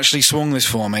what has actually swung this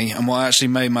for me and what actually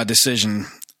made my decision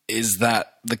is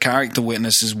that the character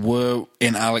witnesses were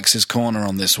in Alex's corner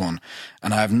on this one,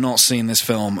 and I have not seen this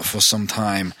film for some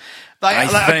time. Like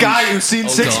a guy who's seen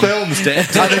 6 films and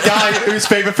a guy whose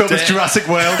favourite film is Jurassic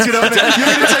World. You know what I mean? You're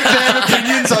going to take their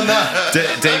opinions on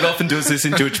that. Dave often does this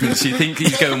in judgments. You think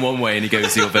he's going one way and he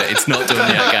goes the other. It's not done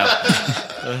yet, Gav.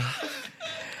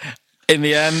 In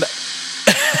the end,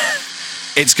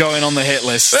 it's going on the hit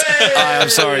list. I am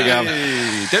sorry, Gav.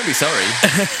 Don't be sorry.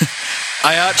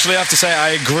 I actually have to say I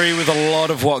agree with a lot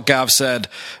of what Gav said,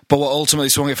 but what ultimately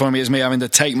swung it for me is me having to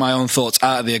take my own thoughts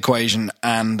out of the equation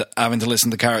and having to listen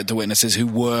to character witnesses who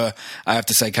were, I have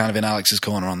to say, kind of in Alex's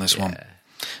corner on this one.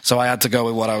 So I had to go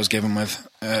with what I was given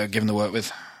the work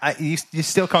with. You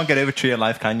still can't get over Tree of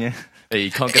Life, can you? You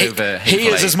can't get over Hateful He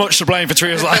is Eight. as much to blame for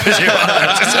Tree of Life as you are.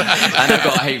 And I've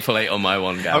got a Hateful Eight on my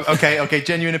one, Gav. Okay.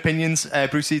 Genuine opinions.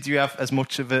 Brucey, do you have as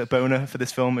much of a boner for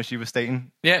this film as you were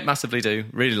stating? Yeah, massively do.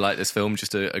 Really like this film.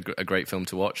 Just a great film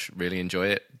to watch. Really enjoy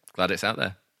it. Glad it's out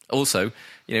there. Also,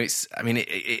 it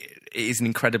is an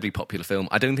incredibly popular film.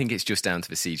 I don't think it's just down to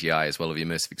the CGI as well of the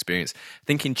immersive experience. I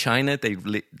think in China they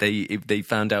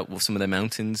found out some of their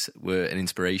mountains were an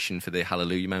inspiration for the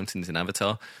Hallelujah Mountains in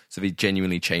Avatar. So they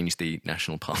genuinely changed the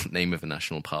national park name of the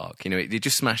national park. It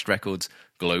just smashed records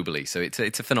globally. So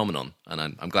it's a phenomenon, and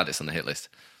I'm glad it's on the hit list.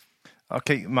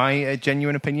 Okay, my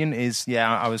genuine opinion is,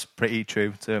 I was pretty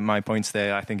true to my points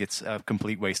there. I think it's a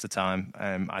complete waste of time.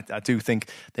 I do think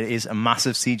there is a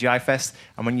massive CGI fest,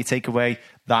 and when you take away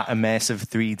that immersive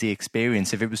 3D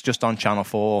experience, if it was just on Channel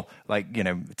 4,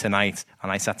 tonight,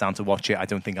 and I sat down to watch it, I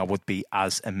don't think I would be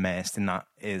as immersed in that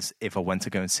as if I went to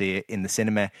go and see it in the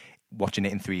cinema, watching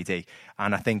it in 3D.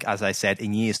 And I think, as I said,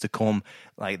 in years to come,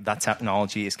 like, that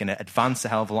technology is going to advance a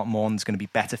hell of a lot more, and there's going to be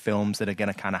better films that are going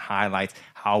to kind of highlight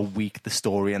how weak the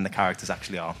story and the characters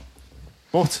actually are.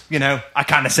 But, I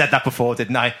kind of said that before,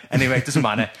 didn't I? Anyway, it doesn't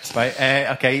matter. Right?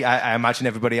 Okay, I imagine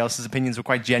everybody else's opinions were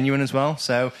quite genuine as well.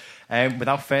 So,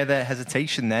 without further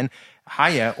hesitation then,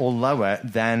 higher or lower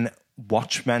than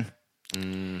Watchmen?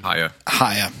 Higher.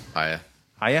 Higher?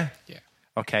 Yeah.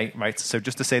 Okay, right. So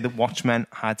just to say that Watchmen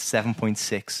had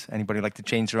 7.6. Anybody like to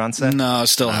change their answer? No,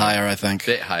 still higher, I think.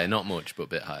 Bit higher, not much, but a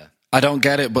bit higher. I don't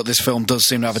get it, but this film does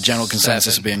seem to have a general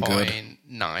consensus of being good.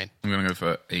 7.9. I'm going to go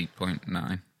for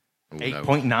 8.9.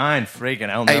 8.9, friggin'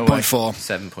 hell no. 8.4.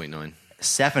 7.9.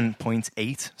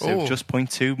 7.8, so Oh. just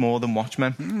 0.2 more than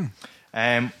Watchmen.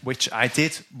 Which I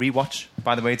did rewatch,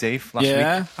 by the way, Dave, last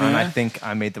week. And I think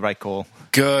I made the right call.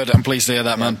 Good. I'm pleased to hear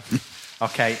that, man.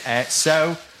 Okay,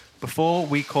 so before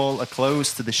we call a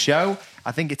close to the show,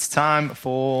 I think it's time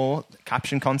for the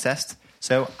caption contest.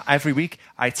 So every week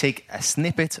I take a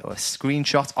snippet or a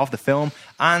screenshot of the film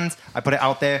and I put it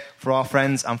out there for our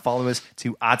friends and followers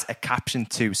to add a caption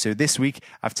to. So this week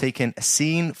I've taken a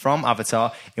scene from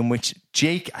Avatar in which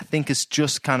Jake, I think, is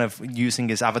just kind of using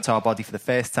his avatar body for the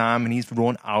first time, and he's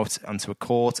run out onto a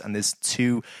court, and there's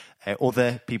two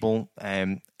other people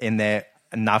in there,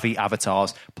 Navi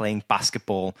avatars, playing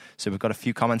basketball. So we've got a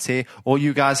few comments here. All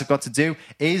you guys have got to do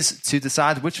is to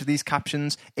decide which of these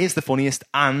captions is the funniest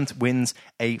and wins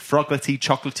a froglety,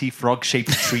 chocolatey,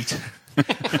 frog-shaped treat. And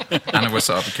a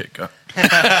wasabi kicker.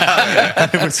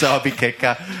 And a wasabi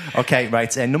kicker. Okay,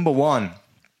 right. Number one.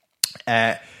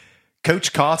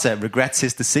 Coach Carter regrets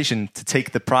his decision to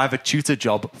take the private tutor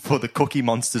job for the Cookie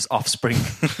Monster's offspring.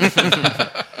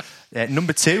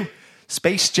 Number two.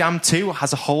 Space Jam 2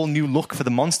 has a whole new look for the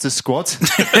Monster Squad.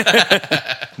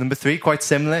 Number three, quite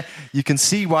similar. You can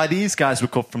see why these guys were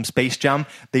cut from Space Jam.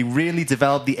 They really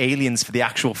developed the aliens for the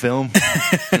actual film.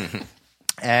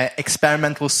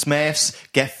 Experimental Smurfs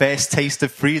get first taste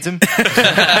of freedom.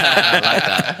 I like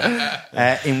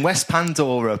that. In West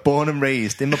Pandora, born and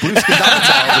raised, in my blue-skinned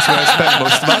avatar was where I spent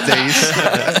most of my days.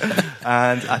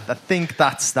 And I think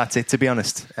that's it, to be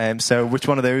honest. So which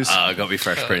one of those? Oh, got to be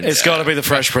Fresh Prince. It's got to be the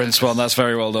Fresh Prince one. That's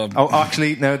very well done. Oh,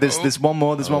 actually, no. There's one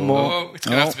more. There's one more. Oh, it's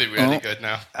going to have to be really good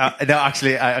now. No,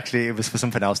 actually, it was for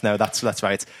something else. No, that's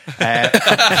right.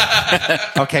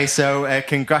 Okay, so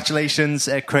congratulations,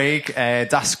 Craig.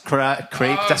 Das Craig.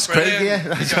 Yeah,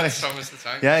 that's right. Thomas the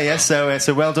Tank. Yeah.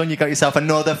 So well done. You got yourself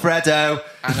another Freddo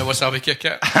And a wasabi Kit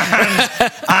Kat.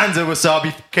 and a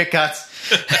wasabi Kit Kat.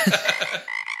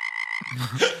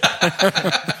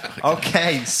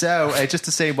 Okay, so just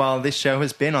to say, while this show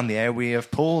has been on the air, we have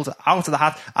pulled out of the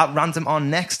hat at random our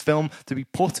next film to be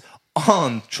put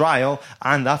on trial,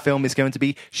 and that film is going to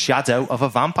be Shadow of a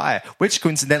Vampire, which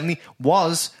coincidentally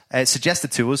was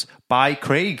suggested to us by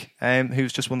Craig,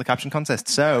 who's just won the caption contest.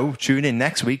 So tune in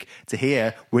next week to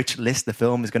hear which list the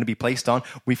film is going to be placed on.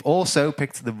 We've also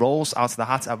picked the roles out of the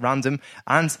hat at random,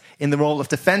 and in the role of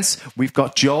defense, we've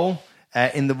got Joel.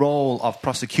 In the role of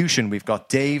prosecution, we've got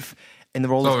Dave. In the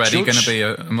role of already judge, going to be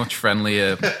a much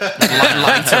friendlier,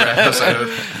 lighter episode.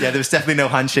 Yeah, there was definitely no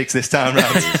handshakes this time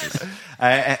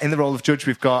around. In the role of judge,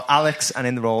 we've got Alex, and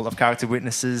in the role of character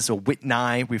witnesses, or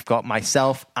Whitney, we've got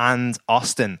myself and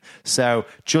Austin. So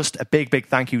just a big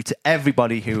thank you to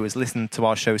everybody who has listened to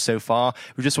our show so far.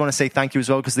 We just want to say thank you as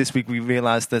well, because this week we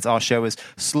realised that our show has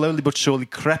slowly but surely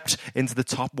crept into the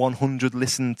top 100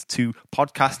 listened to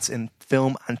podcasts in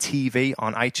film and TV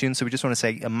on iTunes. So we just want to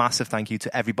say a massive thank you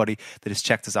to everybody that has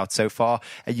checked us out so far.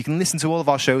 You can listen to all of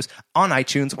our shows on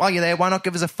iTunes. While you're there, why not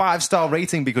give us a 5-star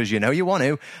rating, because you know you want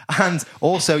to. And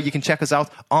also you can check us out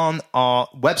on our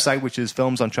website, which is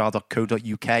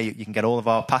filmsontrial.co.uk. You can get all of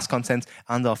our past content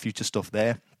and our future stuff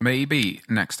there. Maybe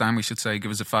next time we should say give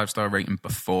us a 5-star rating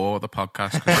before the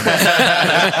podcast. They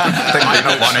might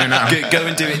not want to now. Go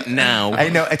and do it now. I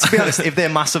know. To be honest, if they're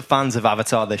massive fans of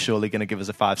Avatar, they're surely going to give us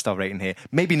a 5-star rating here.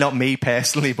 Maybe not me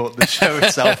personally, but the show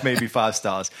itself, maybe 5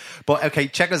 stars. But okay,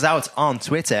 check us out on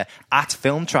Twitter at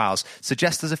Film Trials.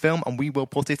 Suggest us a film and we will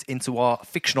put it into our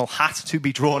fictional hat to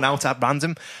be drawn out at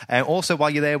random. Also, while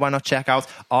you're there, why not check out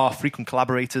our frequent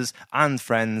collaborators and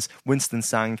friends, Winston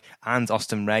Sang and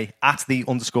Austin Ray, at the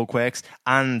 _Quirks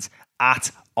and at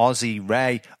Aussie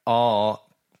Ray, our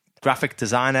graphic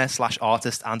designer /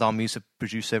 artist and our music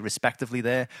producer respectively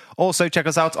there. Also check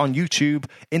us out on YouTube,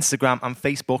 Instagram and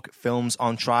Facebook, Films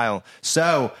on Trial.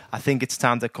 So I think it's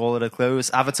time to call it a close.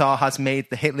 Avatar has made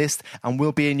the hit list and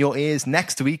will be in your ears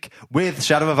next week with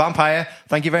Shadow of a Vampire.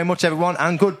 Thank you very much everyone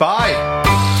and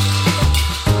goodbye.